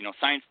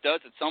 Science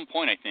does at some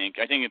point, I think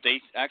if they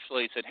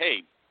actually said,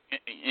 hey,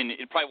 and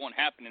it probably won't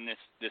happen in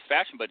this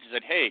fashion, but they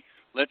said, hey,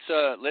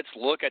 let's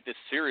look at this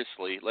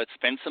seriously. Let's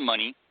spend some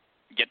money,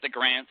 get the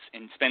grants,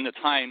 and spend the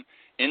time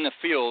in the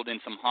field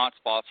in some hot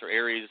spots or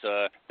areas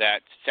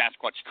that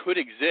Sasquatch could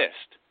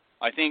exist.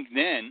 I think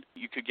then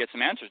you could get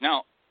some answers.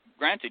 Now,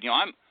 granted,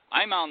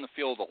 I'm out in the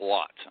field a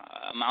lot.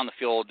 I'm out in the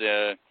field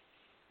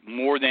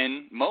more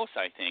than most,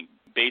 I think.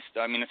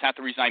 It's half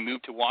the reason I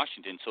moved to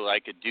Washington, so that I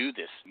could do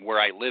this where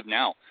I live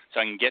now, so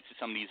I can get to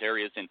some of these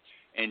areas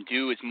and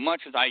do as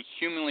much as I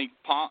humanly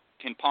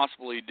can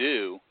possibly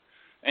do.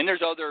 And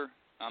there's other,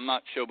 I'm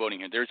not showboating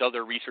here, there's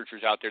other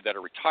researchers out there that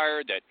are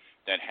retired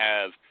that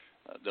have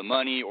the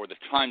money or the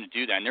time to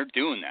do that, and they're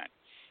doing that.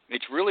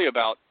 It's really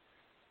about,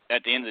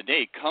 at the end of the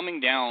day, coming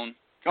down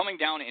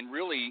and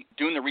really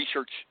doing the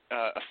research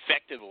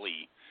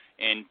effectively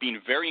and being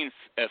very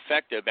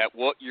effective at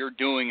what you're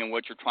doing and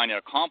what you're trying to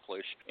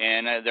accomplish.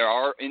 And there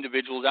are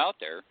individuals out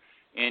there,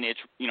 and it's,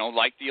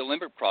 like the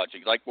Olympic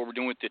Project, like what we're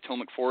doing with the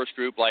Potomac Forest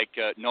Group, like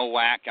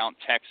NOAC out in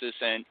Texas,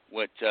 and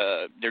what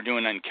they're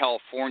doing in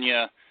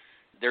California.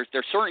 There's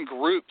certain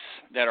groups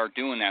that are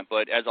doing that,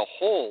 but as a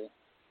whole,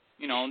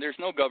 there's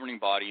no governing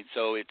body,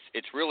 so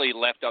it's really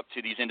left up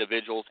to these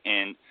individuals,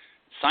 and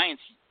science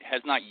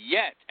has not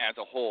yet, as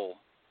a whole,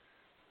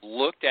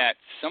 looked at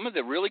some of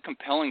the really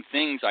compelling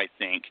things, I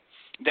think,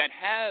 that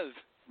have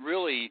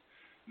really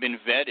been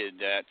vetted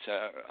that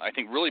I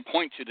think really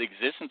point to the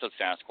existence of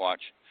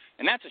Sasquatch.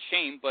 And that's a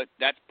shame, but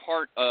that's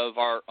part of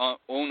our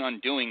own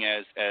undoing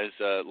as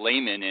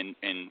laymen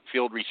and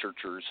field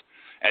researchers,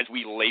 as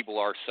we label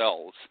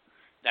ourselves.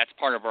 That's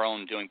part of our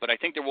own doing. But I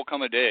think there will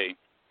come a day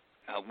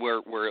where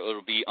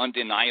it'll be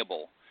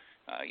undeniable,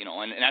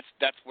 and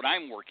that's what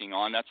I'm working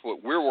on. That's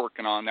what we're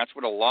working on. That's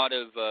what a lot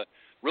of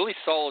really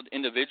solid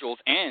individuals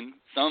and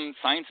some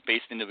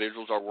science-based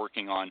individuals are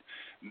working on,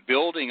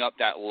 building up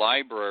that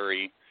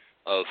library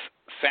of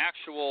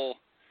factual,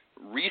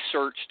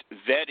 researched,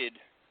 vetted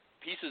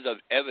pieces of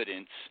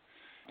evidence.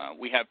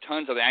 We have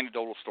tons of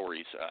anecdotal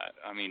stories.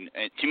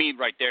 To me,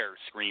 right there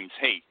screams,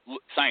 hey,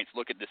 science,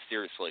 look at this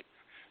seriously.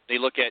 They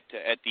look at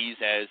these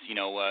as,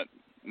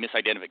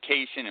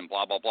 misidentification and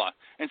blah, blah, blah.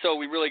 And so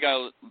we really got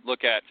to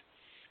look at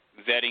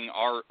vetting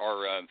our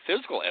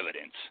physical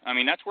evidence.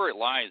 That's where it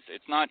lies.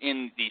 It's not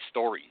in the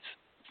stories.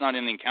 It's not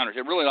in the encounters.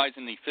 It really lies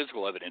in the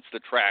physical evidence, the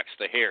tracks,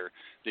 the hair,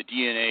 the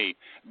DNA,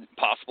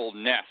 possible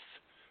nests.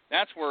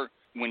 That's where,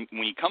 when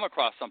you come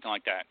across something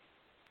like that,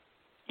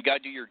 you got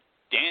to do your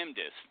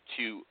damnedest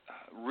to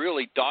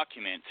really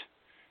document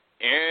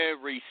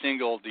every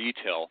single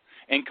detail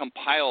and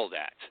compile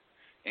that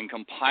and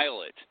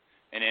compile it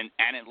and then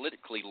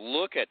analytically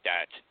look at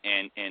that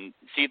and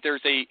see if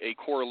there's a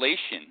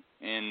correlation.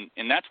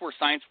 And that's where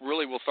science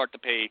really will start to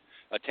pay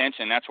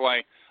attention. That's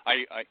why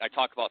I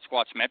talk about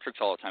Squatch metrics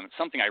all the time. It's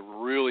something I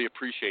really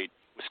appreciate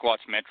with Squatch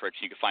metrics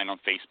you can find on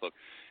Facebook.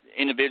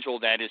 Individual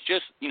that is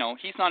just,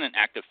 he's not an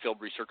active field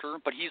researcher,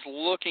 but he's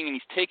looking and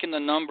he's taking the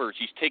numbers.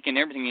 He's taking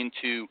everything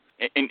into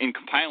and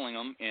compiling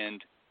them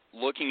and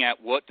looking at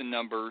what the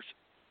numbers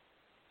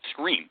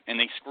scream. And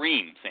they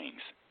scream things,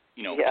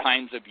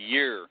 times of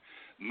year,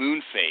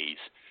 moon phase.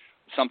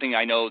 Something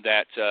I know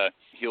that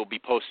he'll be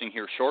posting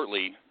here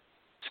shortly,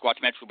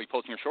 Squatch Metrics will be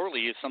posting here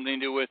shortly, is something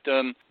to do with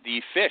the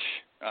fish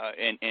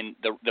and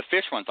the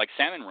fish runs, like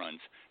salmon runs.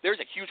 There's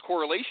a huge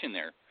correlation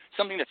there,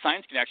 something that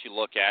science can actually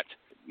look at,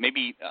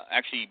 maybe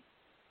actually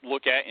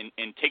look at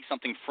and take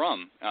something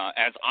from.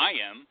 As I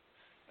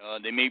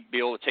am, they may be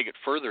able to take it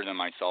further than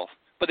myself.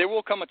 But there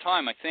will come a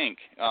time, I think,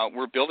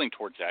 we're building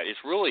towards that. It's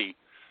really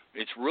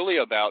It's really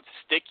about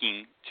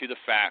sticking to the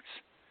facts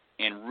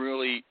and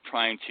really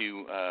trying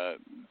to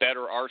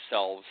better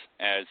ourselves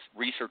as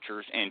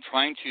researchers and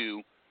trying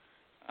to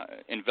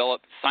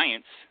envelop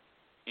science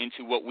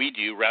into what we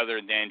do rather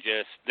than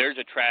just, there's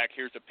a track,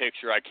 here's a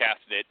picture, I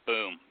casted it,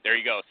 boom, there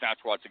you go,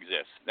 Sasquatch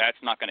exists. That's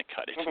not going to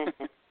cut it.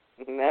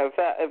 No,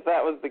 if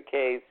that was the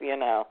case,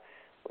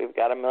 we've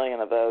got a million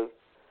of those.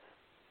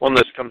 Well,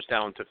 this comes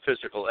down to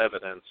physical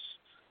evidence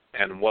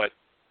and what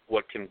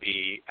can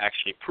be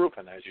actually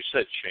proven, as you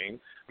said, Shane.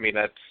 I mean,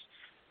 that's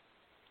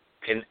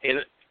in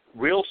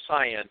real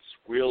science,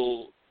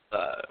 real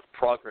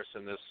progress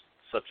in this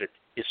subject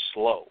is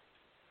slow.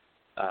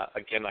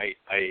 Again,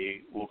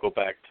 I will go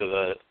back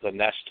to the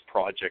NEST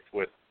project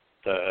with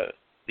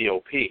the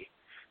OP,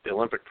 the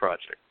Olympic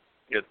project.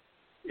 It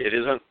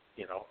isn't,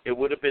 it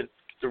would have been,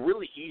 the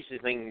really easy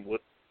thing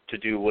to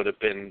do would have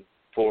been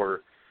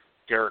for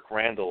Derek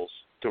Randalls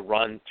to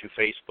run to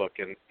Facebook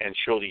and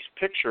show these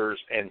pictures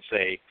and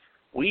say,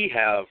 we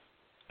have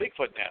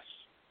Bigfoot nests.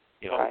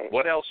 Right.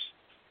 What else?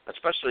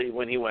 Especially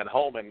when he went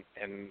home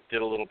and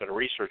did a little bit of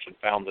research and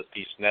found that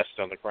these nests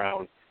on the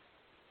ground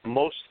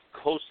most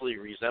closely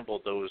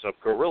resembled those of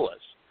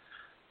gorillas.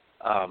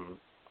 I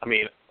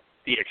mean,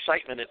 the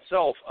excitement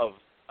itself of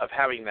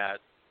having that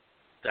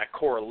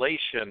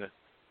correlation,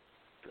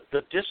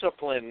 the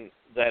discipline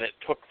that it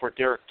took for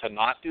Derek to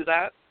not do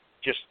that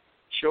just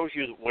shows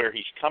you where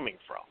he's coming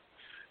from.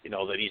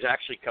 That he's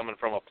actually coming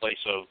from a place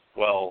of,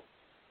 well,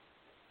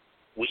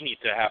 we need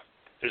to have,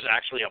 there's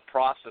actually a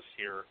process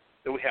here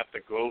that we have to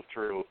go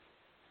through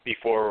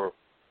before,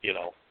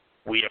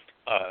 we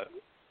have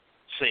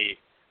say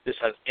this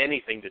has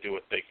anything to do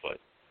with Bigfoot.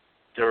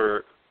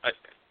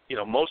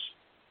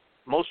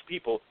 Most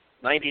people,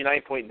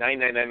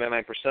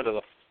 99.9999%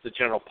 of the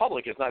general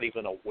public is not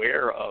even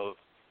aware of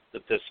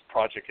that this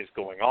project is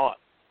going on,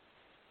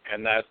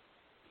 and that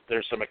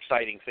there's some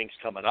exciting things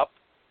coming up,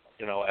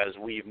 as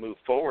we move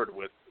forward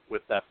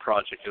with that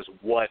project, is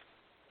what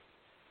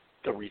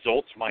the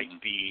results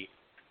might be,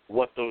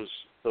 what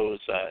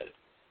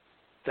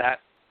that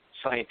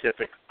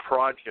scientific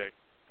project,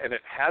 and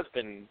it has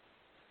been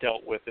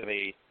dealt with in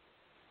a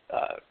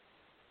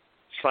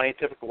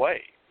scientific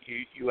way.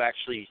 You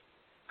actually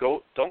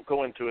don't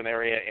go into an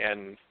area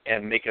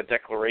and make a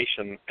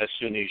declaration as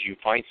soon as you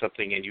find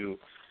something and you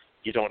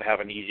don't have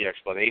an easy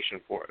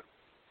explanation for it.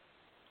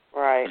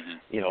 Right.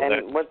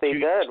 And what they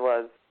did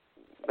was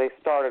they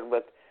started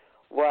with,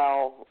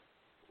 well,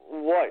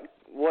 what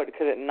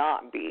could it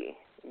not be?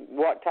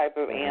 What type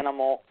of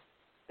animal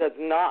does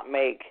not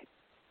make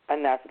a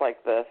nest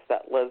like this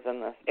that lives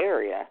in this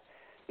area?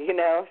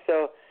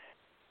 So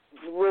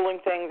ruling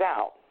things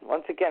out.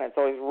 Once again, it's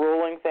always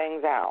ruling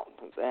things out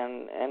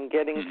and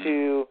getting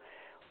to,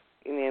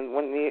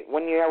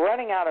 when you're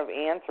running out of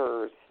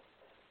answers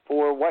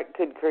for what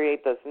could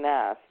create this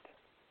nest,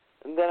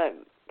 then it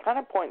kind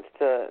of points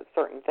to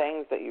certain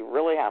things that you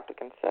really have to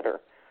consider.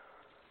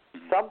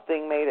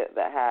 Something made it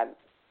that had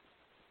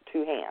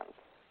two hands.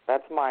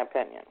 That's my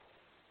opinion.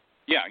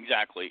 Yeah,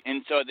 exactly.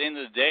 And so at the end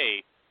of the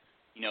day,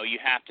 you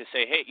have to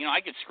say, hey,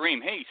 I could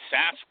scream, hey,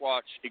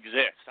 Sasquatch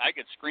exists. I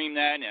could scream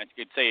that, and I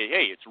could say,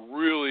 hey, it's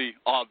really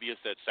obvious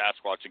that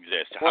Sasquatch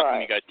exists. How come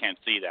you guys can't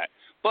see that?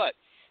 But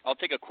I'll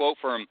take a quote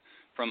from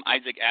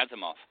Isaac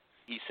Asimov.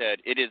 He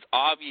said, it is the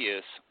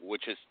obvious,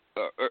 which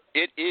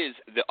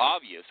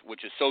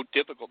is so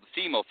difficult to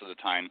see most of the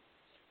time.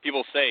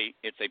 People say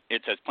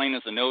it's as plain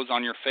as the nose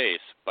on your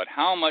face, but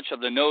how much of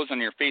the nose on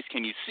your face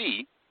can you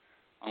see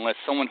unless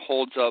someone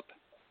holds up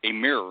a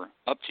mirror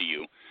up to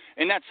you?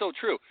 And that's so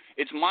true.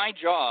 It's my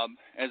job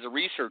as a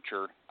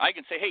researcher. I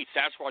can say, hey,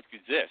 Sasquatch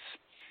exists.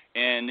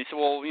 And they say,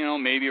 well,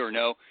 maybe or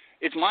no.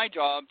 It's my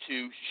job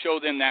to show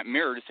them that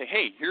mirror to say,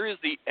 hey, here is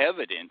the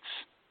evidence.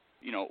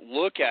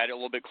 Look at it a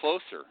little bit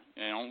closer.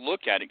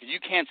 Look at it, because you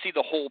can't see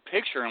the whole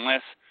picture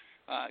unless,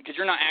 because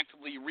you're not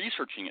actively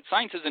researching it.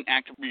 Science isn't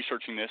actively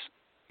researching this.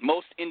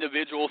 Most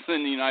individuals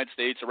in the United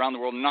States, around the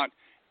world, are not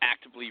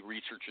actively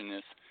researching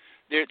this.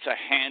 It's a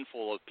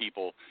handful of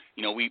people.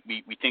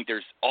 We think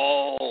there's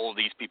all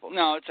these people.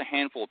 No, it's a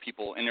handful of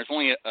people, and there's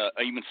only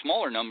a even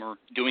smaller number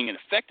doing it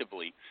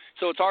effectively.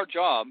 So it's our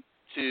job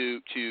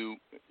to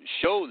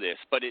show this,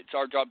 but it's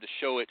our job to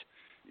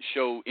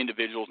show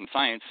individuals in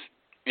science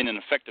in an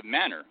effective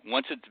manner.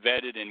 Once it's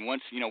vetted and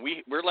once,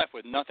 we're left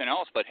with nothing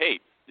else but, hey,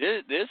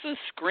 this is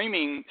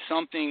screaming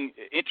something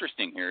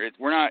interesting here. It's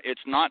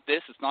not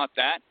this, it's not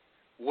that.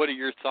 What are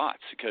your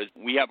thoughts? Because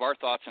we have our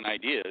thoughts and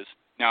ideas.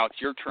 Now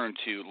it's your turn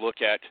to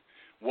look at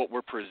what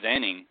we're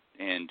presenting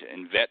and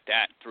vet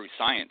that through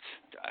science.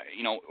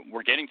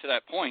 We're getting to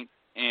that point,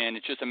 and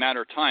it's just a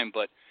matter of time,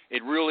 but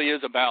it really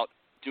is about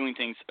doing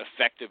things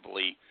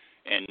effectively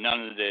and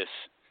none of this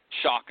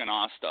shock and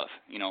awe stuff.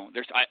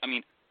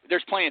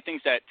 There's plenty of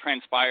things that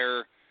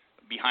transpire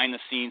behind the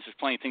scenes. There's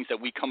plenty of things that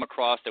we come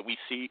across that we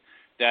see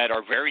that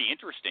are very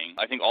interesting.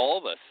 I think all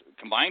of us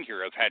combined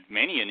here have had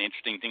many an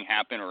interesting thing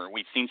happen, or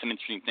we've seen some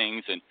interesting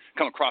things and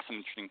come across some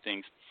interesting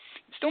things.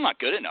 It's still not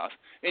good enough.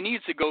 It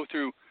needs to go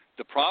through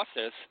the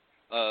process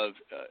of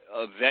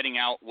vetting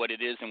out what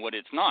it is and what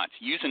it's not,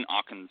 using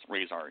Occam's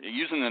razor,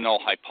 using the null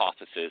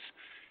hypothesis.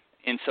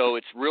 And so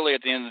it's really,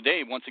 at the end of the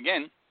day, once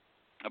again,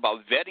 about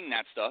vetting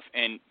that stuff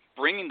and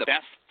bringing the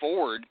best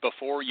forward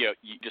before you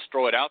just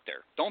throw it out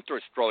there. Don't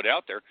just throw it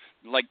out there.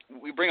 Like,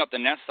 we bring up the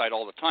nest site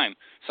all the time,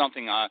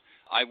 something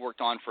I've worked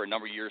on for a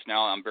number of years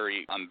now. I'm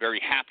very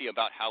happy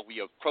about how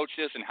we approach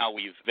this and how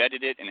we've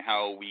vetted it and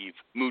how we've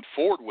moved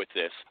forward with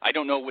this. I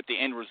don't know what the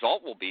end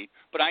result will be,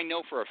 but I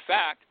know for a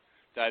fact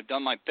that I've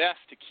done my best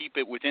to keep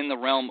it within the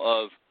realm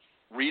of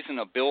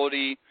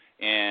reasonability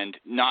and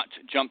not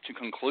jump to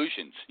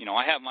conclusions. You know,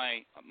 I have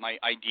my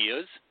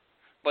ideas,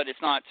 but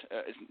it's not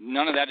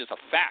none of that is a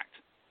fact.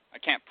 I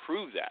can't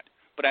prove that,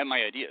 but I have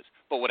my ideas.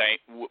 But what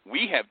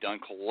we have done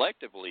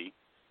collectively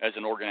as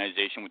an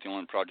organization with the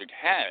Olympic Project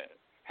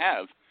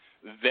have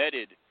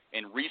vetted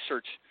and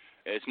researched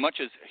as much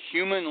as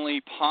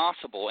humanly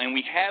possible, and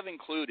we have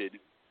included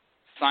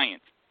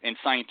science and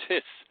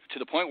scientists to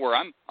the point where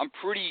I'm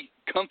pretty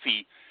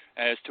comfy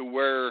as to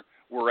where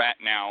we're at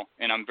now,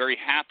 and I'm very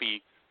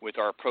happy with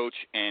our approach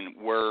and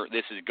where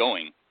this is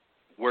going.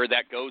 Where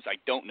that goes, I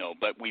don't know,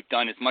 but we've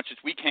done as much as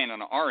we can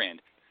on our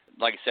end.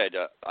 Like I said,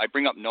 I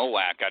bring up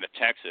NOAC out of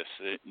Texas,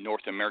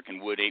 North American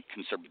Wood Ape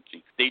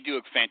Conservancy. They do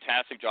a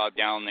fantastic job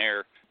down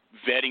there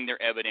vetting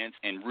their evidence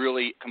and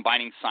really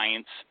combining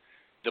science.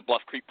 The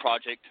Bluff Creek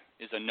Project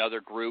is another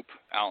group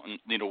out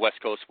in the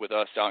West Coast with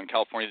us out in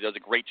California that does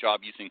a great job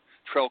using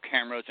trail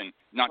cameras and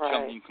not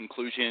jumping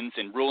conclusions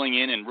and ruling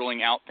in and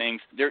ruling out things.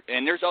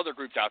 There's other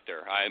groups out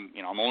there.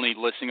 I'm only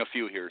listing a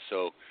few here,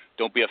 so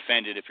don't be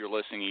offended if you're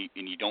listening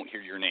and you don't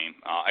hear your name.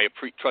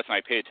 Trust me,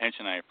 I pay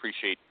attention. I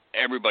appreciate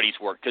everybody's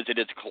work because it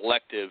is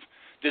collective.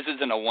 This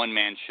isn't a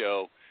one-man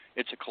show.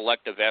 It's a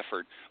collective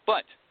effort.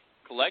 But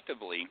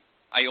collectively,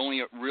 I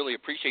only really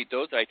appreciate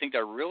those that I think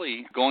are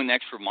really going the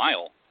extra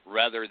mile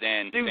rather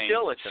than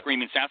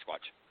screaming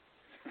Sasquatch.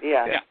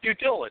 Yeah. Due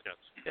diligence.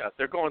 Yeah,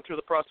 they're going through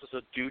the process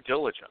of due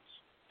diligence.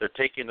 They're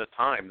taking the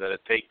time that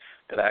it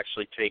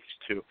actually takes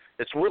to.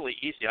 It's really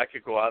easy. I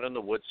could go out in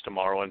the woods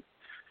tomorrow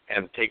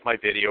and take my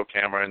video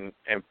camera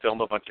and film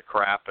a bunch of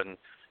crap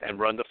and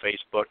run to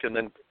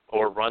Facebook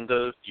or run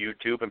to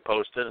YouTube and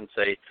post it and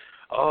say,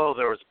 oh,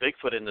 there was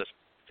Bigfoot in this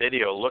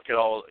video. Look at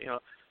all,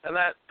 and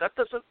that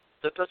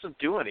doesn't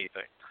do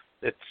anything.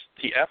 It's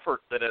the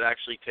effort that it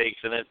actually takes,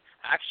 and it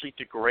actually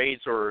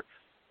degrades or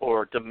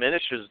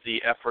diminishes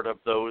the effort of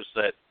those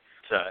that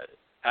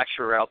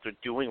actually are out there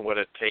doing what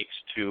it takes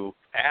to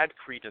add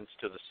credence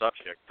to the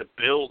subject, to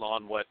build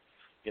on what,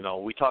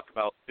 we talk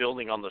about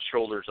building on the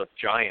shoulders of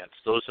giants,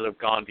 those that have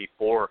gone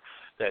before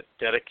that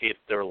dedicate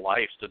their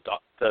lives to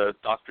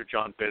Dr.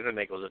 John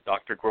Bitternagel, to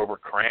Dr. Grover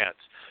Krantz,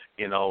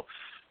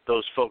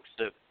 those folks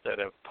that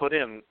have put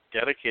in,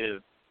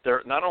 dedicated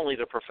not only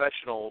their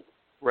professional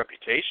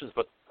reputations,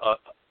 but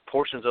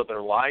portions of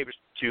their lives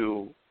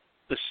to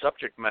the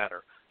subject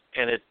matter.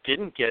 And it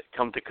didn't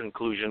come to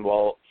conclusion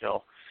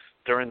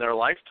during their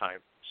lifetime.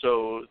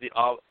 So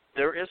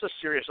there is a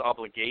serious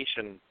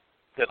obligation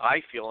that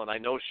I feel, and I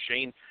know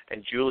Shane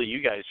and Julie,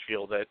 you guys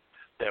feel that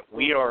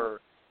we are,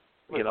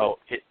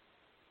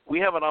 we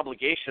have an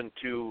obligation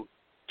to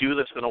do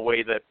this in a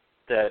way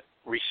that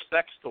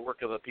respects the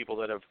work of the people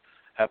that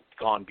have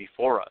gone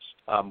before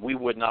us. We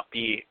would not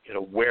be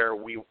where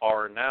we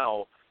are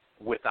now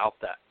without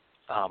that.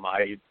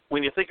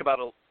 When you think about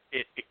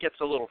it, it gets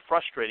a little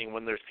frustrating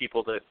when there's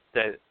people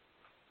that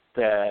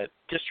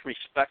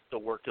disrespect the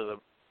work of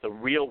the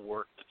real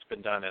work that's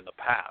been done in the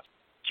past,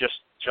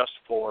 just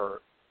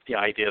for the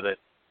idea that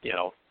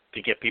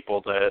to get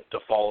people to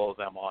follow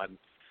them on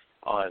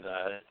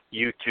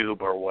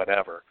YouTube or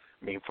whatever.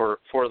 I mean, for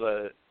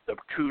the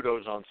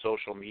kudos on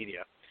social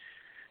media.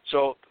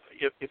 So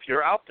if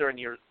you're out there and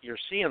you're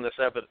seeing this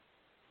evidence,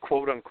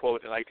 quote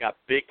unquote, and I got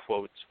big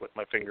quotes with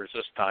my fingers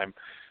this time,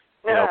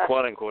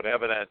 quote unquote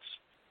evidence.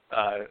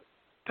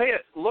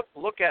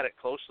 Look at it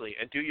closely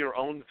and do your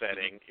own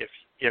vetting.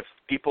 If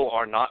people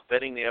are not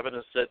vetting the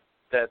evidence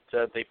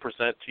that they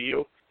present to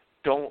you,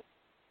 don't.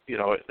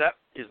 That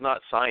is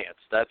not science.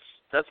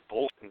 That's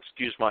bullshit.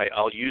 Excuse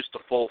I'll use the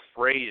full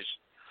phrase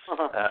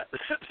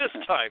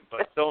this time,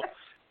 but don't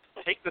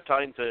take the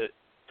time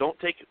don't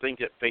take things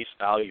at face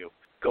value.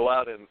 Go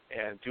out and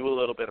do a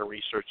little bit of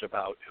research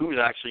about who's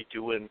actually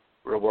doing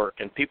real work,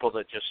 and people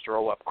that just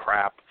throw up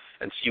crap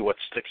and see what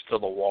sticks to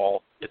the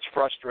wall. It's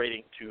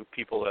frustrating to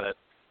people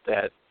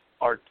that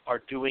are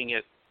doing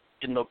it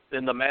in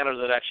the manner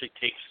that actually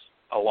takes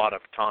a lot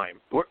of time.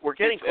 We're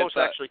getting close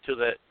actually to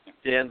the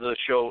end of the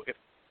show.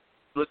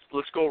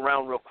 Let's go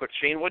around real quick.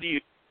 Shane, what do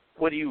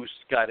you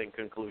got in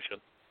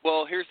conclusion?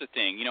 Well, here's the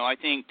thing. I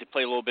think to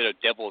play a little bit of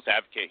devil's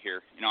advocate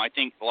here, I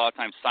think a lot of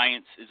times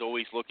science is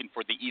always looking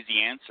for the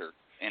easy answer,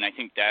 and I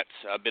think that's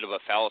a bit of a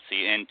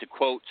fallacy. And to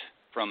quote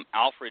from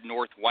Alfred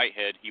North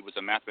Whitehead, he was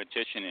a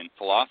mathematician and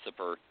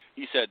philosopher,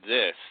 he said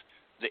this: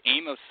 the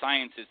aim of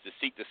science is to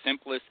seek the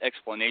simplest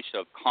explanation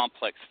of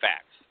complex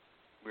facts.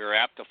 We are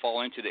apt to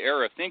fall into the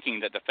error of thinking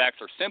that the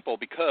facts are simple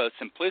because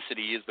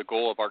simplicity is the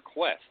goal of our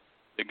quest.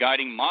 The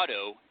guiding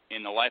motto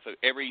in the life of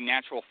every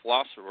natural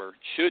philosopher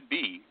should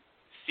be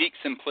seek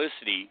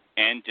simplicity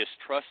and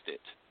distrust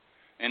it.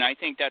 And I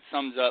think that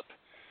sums up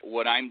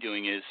what I'm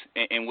doing is,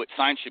 and what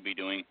science should be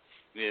doing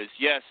is,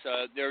 yes,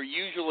 there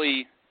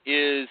usually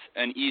is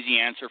an easy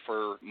answer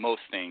for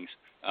most things.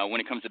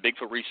 When it comes to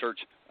Bigfoot research,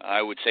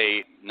 I would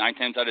say 9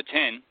 times out of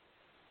 10,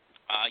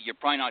 you're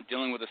probably not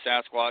dealing with a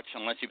Sasquatch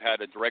unless you've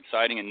had a direct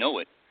sighting and know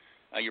it.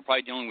 You're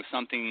probably dealing with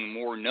something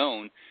more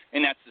known,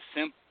 and that's the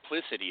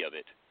simplicity of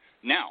it.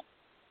 Now,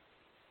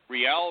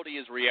 reality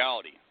is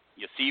reality.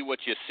 You see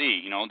what you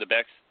see. The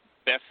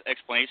best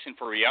explanation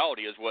for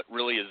reality is what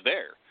really is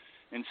there.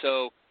 And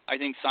so I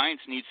think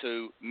science needs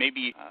to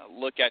maybe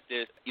look at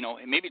this.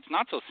 Maybe it's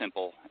not so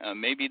simple.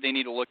 Maybe they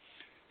need to look.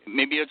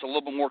 Maybe it's a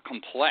little bit more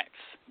complex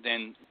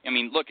than.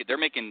 Look, they're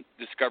making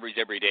discoveries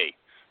every day.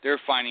 They're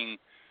finding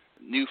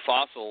new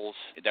fossils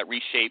that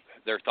reshape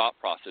their thought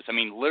process.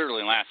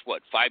 Literally in the last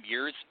 5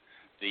 years,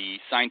 the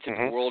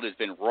scientific world has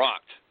been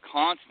rocked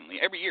constantly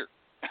every year,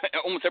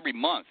 almost every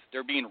month.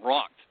 They're being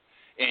rocked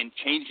and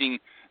changing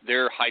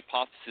their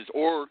hypothesis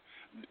or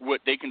what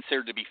they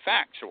consider to be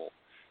factual.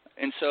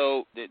 And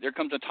so there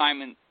comes a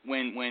time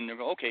when they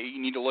go, okay,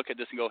 you need to look at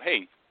this and go,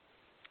 hey,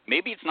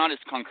 maybe it's not as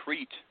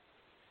concrete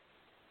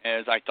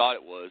as I thought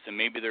it was, and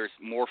maybe there's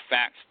more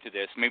facts to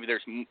this. Maybe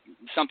there's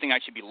something I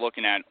should be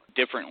looking at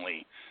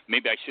differently.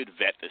 Maybe I should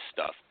vet this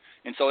stuff.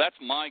 And so that's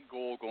my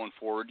goal going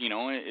forward,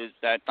 is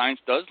that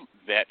science does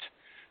vet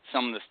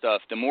some of the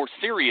stuff. The more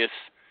serious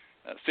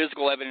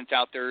physical evidence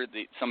out there,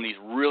 some of these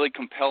really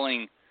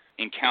compelling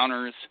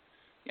encounters,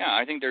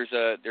 I think there's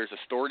a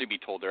story to be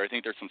told there. I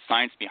think there's some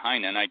science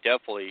behind it, and I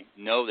definitely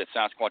know that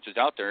Sasquatch is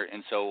out there.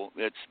 And so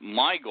it's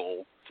my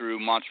goal through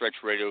Monster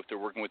X Radio, through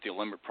working with the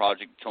Olympic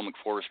Project, Potomac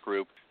Forest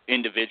Group,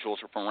 individuals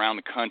from around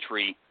the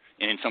country,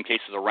 and in some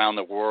cases around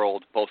the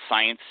world, both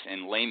science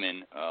and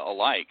laymen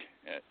alike,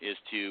 is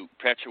to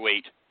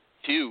perpetuate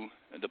to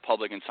the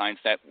public and science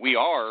that we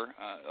are,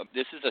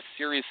 this is a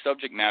serious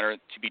subject matter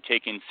to be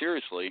taken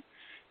seriously,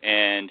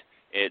 and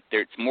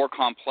it's more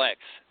complex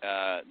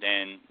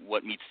than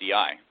what meets the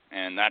eye.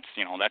 And that's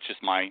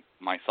just my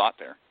thought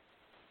there.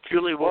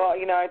 Julie,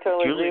 I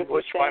totally agree with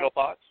what's your final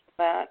thoughts?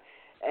 That,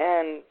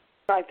 and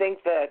I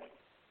think that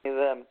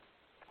the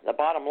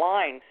bottom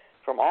line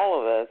from all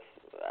of this,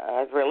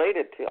 as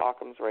related to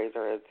Occam's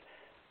razor, is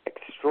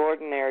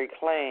extraordinary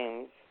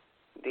claims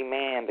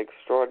demand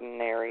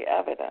extraordinary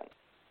evidence.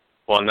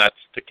 Well, and that's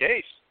the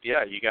case.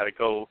 Yeah, you got to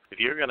go. If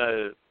you're going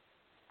to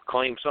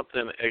claim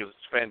something as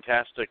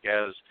fantastic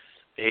as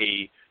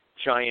a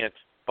giant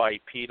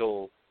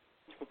bipedal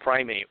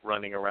primate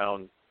running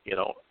around,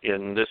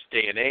 in this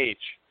day and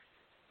age,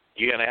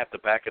 you're going to have to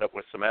back it up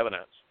with some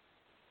evidence.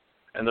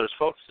 And there's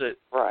folks that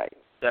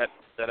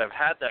have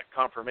had that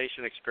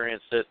confirmation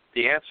experience that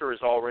the answer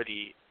is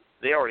already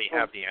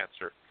have the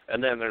answer.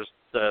 And then there's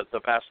the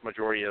vast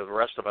majority of the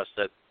rest of us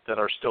that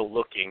are still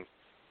looking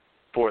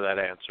for that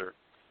answer.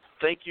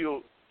 Thank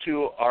you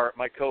to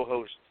my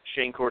co-hosts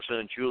Shane Corson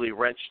and Julie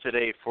Wrench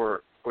today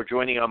for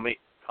joining me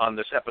on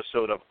this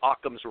episode of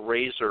Occam's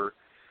Razor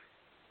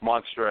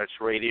Monster X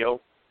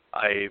Radio.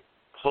 I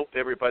hope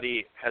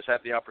everybody has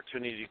had the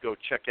opportunity to go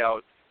check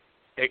out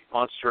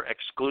Monster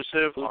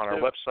Exclusive on our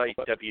website,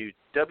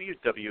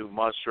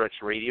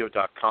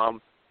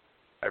 www.monsterxradio.com.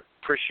 I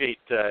appreciate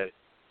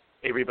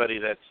everybody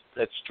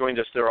that's joined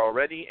us there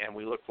already, and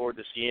we look forward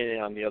to seeing you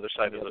on the other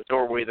side of the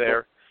doorway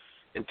there.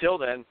 Until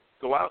then,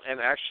 go out and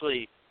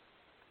actually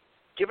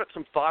give it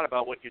some thought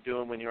about what you're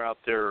doing when you're out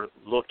there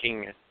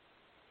looking,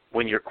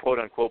 when you're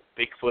quote-unquote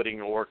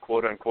Bigfooting or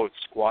quote-unquote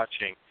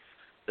squatching,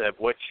 that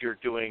what you're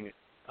doing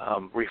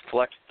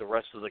reflects the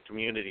rest of the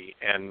community,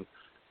 and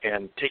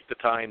take the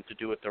time to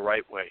do it the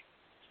right way.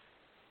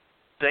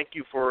 Thank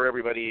you from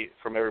everybody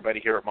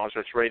here at Monster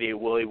X Radio.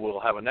 Willie will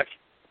have a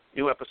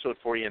new episode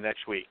for you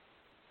next week.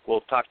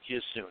 We'll talk to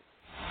you soon.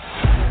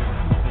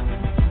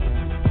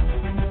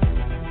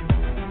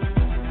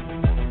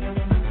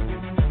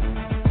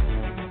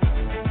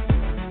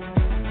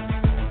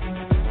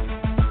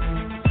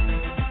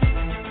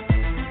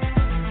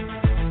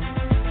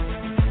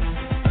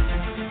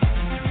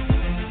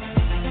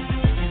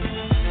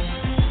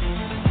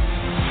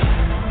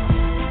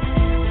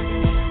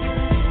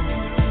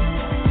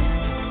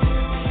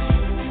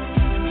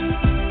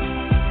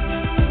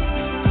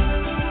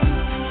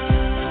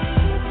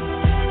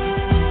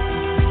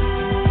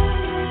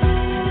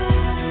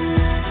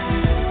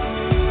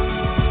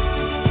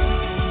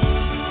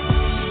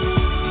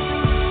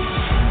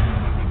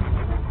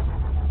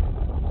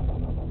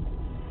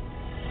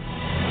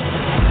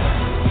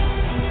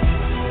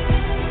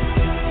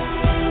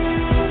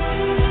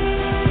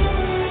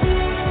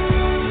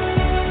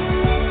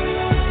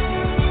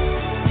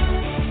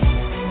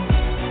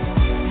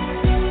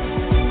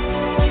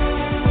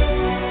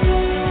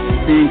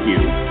 Thank you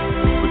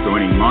for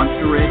joining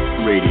Monster X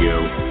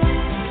Radio.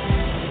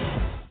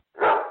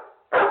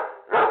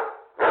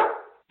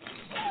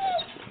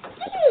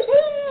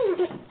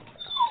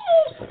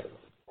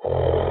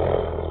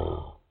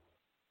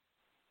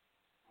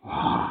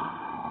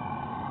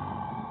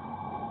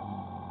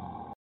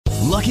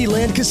 Lucky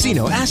Land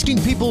Casino,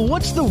 asking people,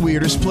 what's the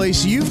weirdest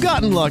place you've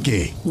gotten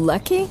lucky?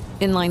 Lucky?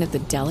 In line at the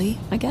deli,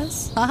 I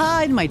guess?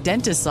 Aha, in my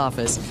dentist's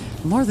office.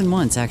 More than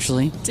once,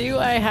 actually. Do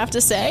I have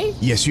to say?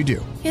 Yes, you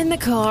do. In the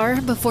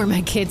car before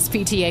my kids'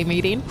 PTA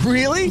meeting.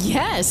 Really?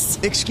 Yes.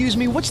 Excuse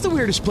me, what's the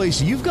weirdest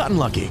place you've gotten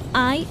lucky?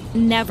 I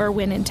never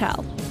win and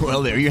tell.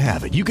 Well, there you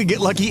have it. You can get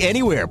lucky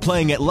anywhere,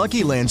 playing at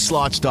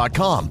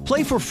LuckyLandSlots.com.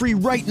 Play for free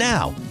right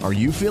now. Are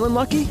you feeling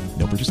lucky?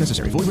 No purchase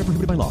necessary. Void where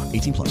prohibited by law.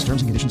 18 plus.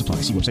 Terms and conditions apply.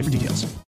 See website for details.